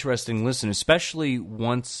an interesting listen, especially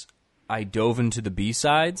once I dove into the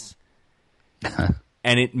B-sides,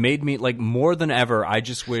 and it made me, like, more than ever, I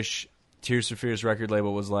just wish Tears for Fears record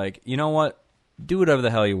label was like, you know what? Do whatever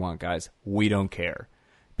the hell you want, guys. We don't care.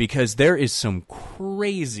 Because there is some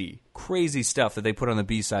crazy, crazy stuff that they put on the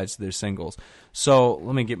B-sides to their singles. So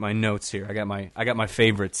let me get my notes here. I got my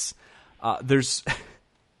favorites. There's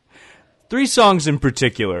 3 songs in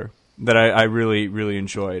particular that I really, really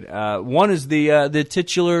enjoyed. One is the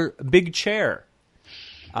titular Big Chair.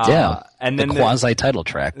 And then the quasi-title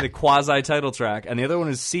track. The quasi-title track. And the other one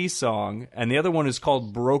is Sea Song. And the other one is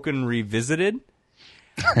called Broken Revisited.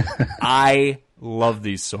 I love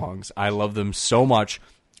these songs. I love them so much.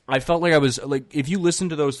 I felt like I was, like, if you listen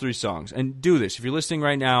to those 3 songs, and do this, if you're listening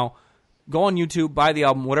right now, go on YouTube, buy the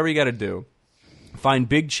album, whatever you got to do. Find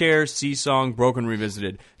Big Chair, Sea Song, Broken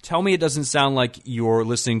Revisited. Tell me it doesn't sound like you're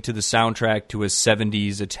listening to the soundtrack to a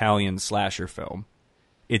 70s Italian slasher film.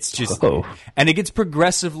 It's just... Whoa. And it gets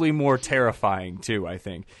progressively more terrifying, too, I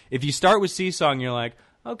think. If you start with Sea Song, you're like,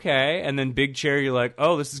 okay. And then Big Chair, you're like,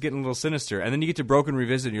 oh, this is getting a little sinister. And then you get to Broken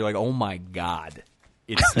Revisited, you're like, oh my God.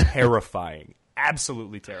 It's terrifying.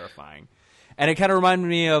 Absolutely terrifying. And it kind of reminded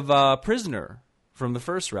me of Prisoner from the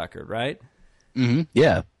first record, right? Mm-hmm.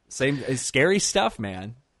 Yeah. Same scary stuff,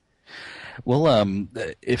 man. Well,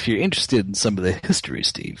 if you're interested in some of the history,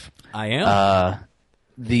 Steve, I am.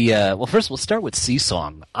 Well, first we'll start with Sea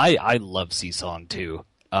Song. I love Sea Song too.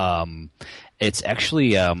 It's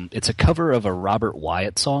actually it's a cover of a Robert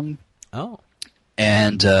Wyatt song. Oh.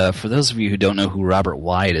 And for those of you who don't know who Robert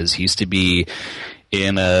Wyatt is, he used to be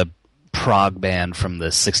in a prog band from the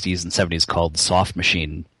 60s and 70s called Soft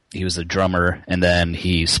Machine. He was a drummer, and then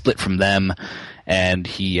he split from them, and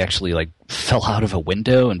he actually like fell out of a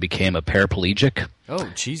window and became a paraplegic.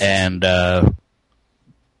 Oh, Jesus. And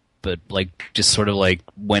but like just sort of like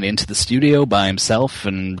went into the studio by himself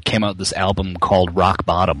and came out with this album called Rock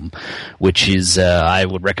Bottom, which is I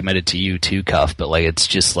would recommend it to you too, Cuff, but like it's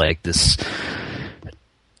just like this.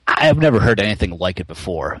 I've never heard anything like it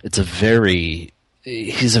before. He's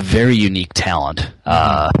a very unique talent.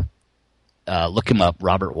 Look him up,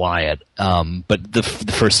 Robert Wyatt. But the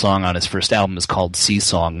first song on his first album is called Sea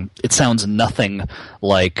Song. It sounds nothing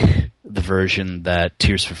like the version that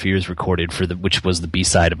Tears for Fears recorded which was the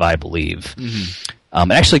B-side of I Believe.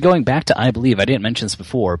 Mm-hmm. Actually, going back to I Believe, I didn't mention this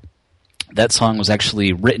before. That song was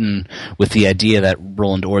actually written with the idea that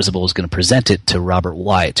Roland Orzabal was going to present it to Robert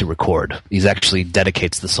Wyatt to record. He actually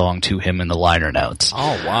dedicates the song to him in the liner notes.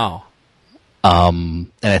 Oh, wow.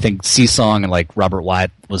 And I think Seasong and like Robert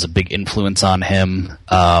Wyatt was a big influence on him.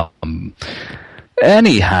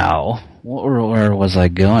 Anyhow, where was I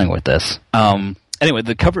going with this? Anyway,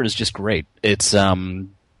 the cover is just great. It's kind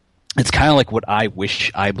of like what I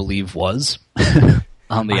Wish I Believe was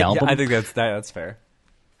on the album. I think that's fair.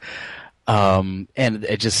 And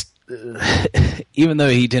it just, even though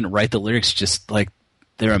he didn't write the lyrics, just like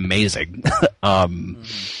they're amazing. And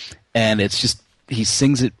it's just, he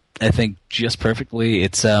sings it, I think, just perfectly.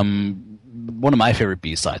 It's one of my favorite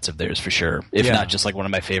B-sides of theirs for sure, if not just like one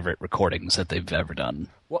of my favorite recordings that they've ever done.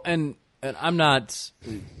 Well, and I'm not.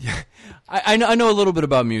 I know a little bit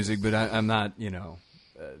about music, but I'm not,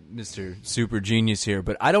 Mr. Super Genius here.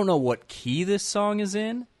 But I don't know what key this song is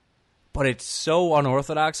in. But it's so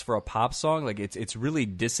unorthodox for a pop song. Like it's really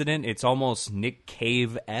dissident. It's almost Nick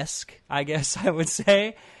Cave-esque, I guess I would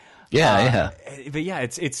say. Yeah. But yeah,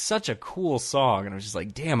 it's such a cool song, and I was just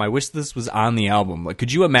like, damn, I wish this was on the album. Like,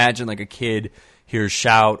 could you imagine like a kid hears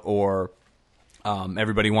Shout or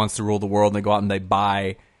Everybody Wants to Rule the World, and they go out and they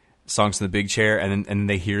buy Songs from the Big Chair, and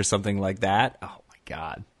they hear something like that? Oh my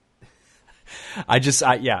god. I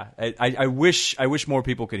wish more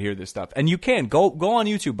people could hear this stuff. And you can go on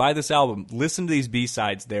YouTube, buy this album, listen to these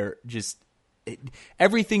B-sides. They're just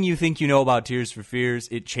everything you think you know about Tears for Fears,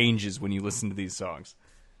 it changes when you listen to these songs.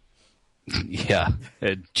 Yeah,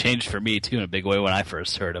 it changed for me too in a big way when I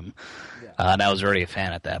first heard him, and I was already a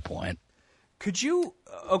fan at that point. Could you?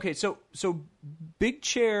 Okay, so Big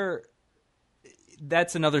Chair.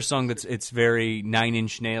 That's another song it's very Nine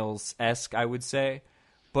Inch Nails-esque, I would say.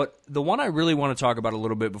 But the one I really want to talk about a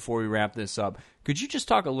little bit before we wrap this up, could you just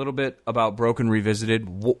talk a little bit about Broken Revisited?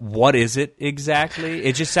 What is it exactly?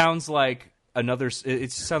 It just sounds like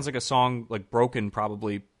it sounds like a song like Broken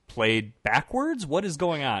probably played backwards. What is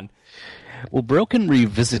going on? Well, Broken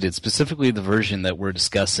Revisited, specifically the version that we're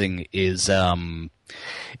discussing, is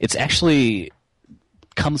it's actually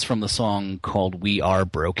comes from the song called We Are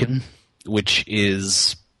Broken, which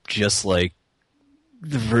is just like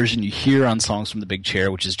the version you hear on Songs from the Big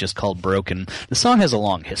Chair, which is just called Broken. The song has a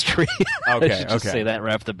long history. Okay, I should just say that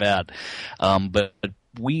right off the bat. But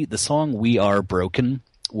the song We Are Broken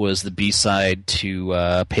was the B-side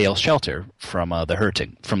to Pale Shelter from the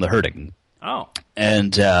Hurting. Oh.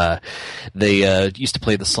 And they used to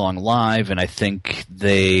play the song live, and I think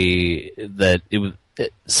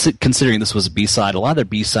considering this was a B-side, a lot of their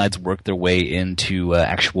B-sides worked their way into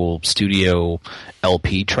actual studio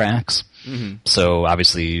LP tracks. Mm-hmm. So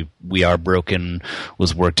obviously We Are Broken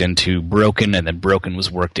was worked into Broken, and then Broken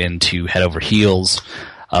was worked into Head Over Heels.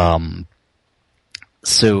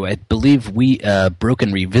 So I believe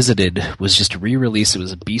Broken Revisited was just a re-release. It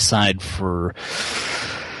was a B-side for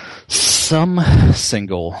some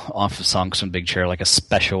single off of Songs from the Big Chair, like a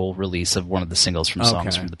special release of one of the singles from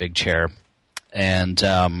Songs from the Big Chair. And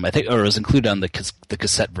I think, or it was included on the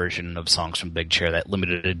cassette version of Songs from the Big Chair, that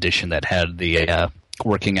limited edition that had the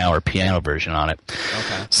working hour piano version on it.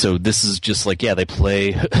 Okay. So this is just like, they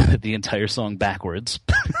play the entire song backwards,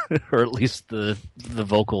 or at least the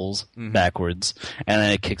vocals backwards, and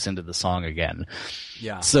then it kicks into the song again.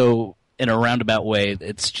 Yeah. So in a roundabout way,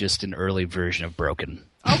 it's just an early version of Broken.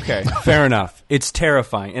 Okay, fair enough. It's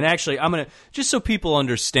terrifying. And actually, I'm going to, just so people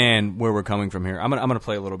understand where we're coming from here, I'm gonna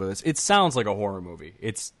play a little bit of this. It sounds like a horror movie.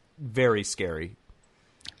 It's very scary.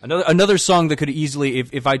 Another song that could easily,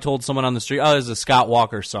 if I told someone on the street, oh, this is a Scott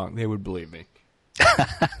Walker song, they would believe me.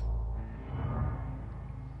 I'm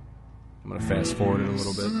going to fast forward it a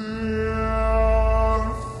little bit.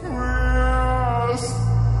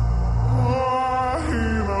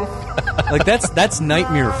 Like, that's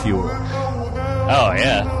nightmare fuel. Oh,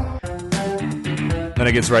 yeah. Then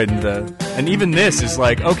it gets right into and even this is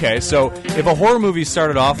like, okay, so if a horror movie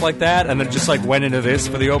started off like that and then just like went into this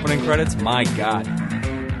for the opening credits, my God.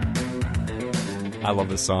 I love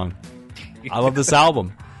this song. I love this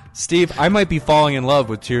album. Steve, I might be falling in love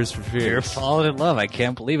with Tears for Fears. You're falling in love. I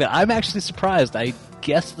can't believe it. I'm actually surprised. I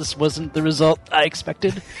guess this wasn't the result I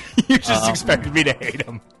expected. You just expected me to hate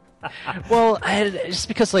him. Well, just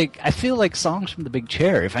because, like, I feel like Songs from the Big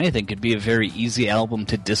Chair, if anything, could be a very easy album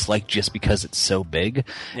to dislike just because it's so big.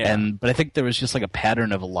 Yeah. But I think there was just like a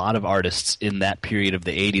pattern of a lot of artists in that period of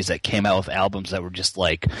the 80s that came out with albums that were just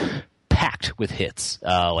like packed with hits.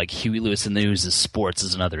 Like Huey Lewis and the News' Sports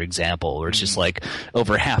is another example, where it's just like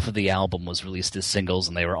over half of the album was released as singles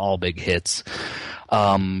and they were all big hits.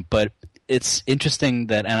 But it's interesting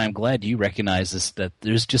that, and I'm glad you recognize this, that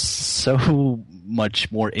there's just so much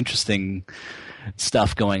more interesting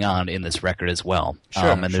stuff going on in this record as well.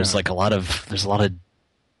 Sure, and there's like a lot of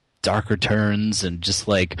darker turns, and just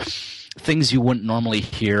like things you wouldn't normally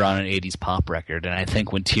hear on an 80s pop record. And I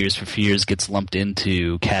think when Tears for Fears gets lumped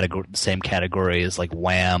into the same category as like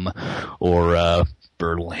Wham or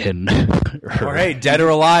Berlin or hey, Dead or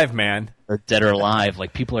Alive, man. Or Dead or Alive,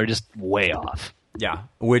 like people are just way off. Yeah,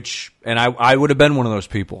 and I would have been one of those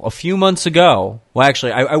people a few months ago. Well,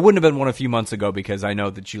 actually, I wouldn't have been one a few months ago because I know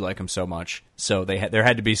that you like them so much. So there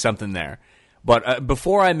had to be something there. But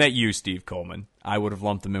before I met you, Steve Coleman, I would have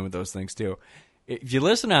lumped them in with those things too. If you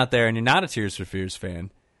listen out there and you're not a Tears for Fears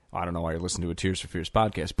fan, I don't know why you're listening to a Tears for Fears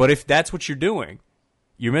podcast, but if that's what you're doing,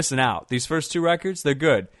 you're missing out. These first 2 records, they're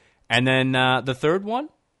good. And then the third one,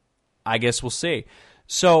 I guess we'll see.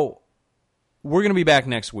 So we're going to be back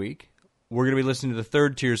next week. We're going to be listening to the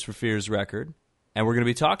third Tears for Fears record, and we're going to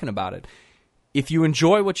be talking about it. If you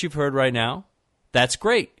enjoy what you've heard right now, that's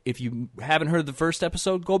great. If you haven't heard the first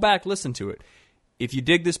episode, go back, listen to it. If you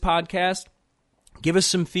dig this podcast, give us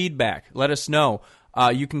some feedback. Let us know.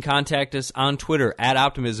 You can contact us on Twitter at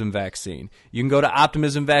OptimismVaccine. You can go to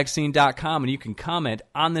OptimismVaccine.com and you can comment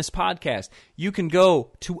on this podcast. You can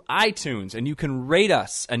go to iTunes and you can rate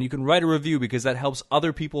us and you can write a review because that helps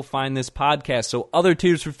other people find this podcast. So other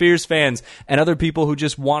Tears for Fears fans and other people who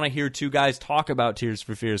just want to hear 2 guys talk about Tears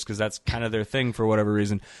for Fears because that's kind of their thing for whatever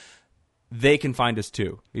reason, they can find us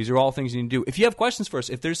too. These are all things you need to do. If you have questions for us,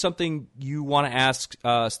 if there's something you want to ask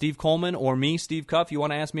Steve Coleman or me, Steve Cuff, you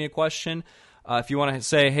want to ask me a question, if you want to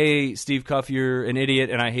say, hey, Steve Cuff, you're an idiot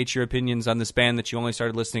and I hate your opinions on this band that you only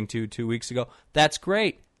started listening to 2 weeks ago, that's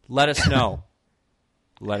great. Let us know.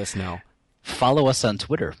 Let us know. Follow us on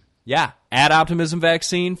Twitter. Yeah, at Optimism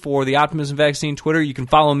Vaccine for the Optimism Vaccine Twitter. You can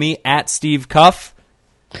follow me at Steve Cuff.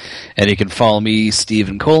 And you can follow me,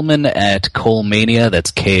 Stephen Coleman, at Colemania.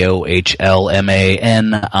 That's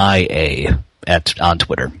KOHLMANIA on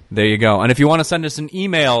Twitter. There you go. And if you want to send us an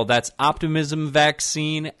email, that's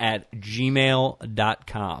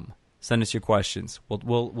optimismvaccine@gmail.com. Send us your questions.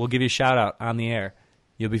 We'll give you a shout out on the air.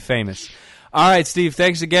 You'll be famous. All right, Steve,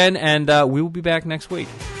 thanks again, and we will be back next week.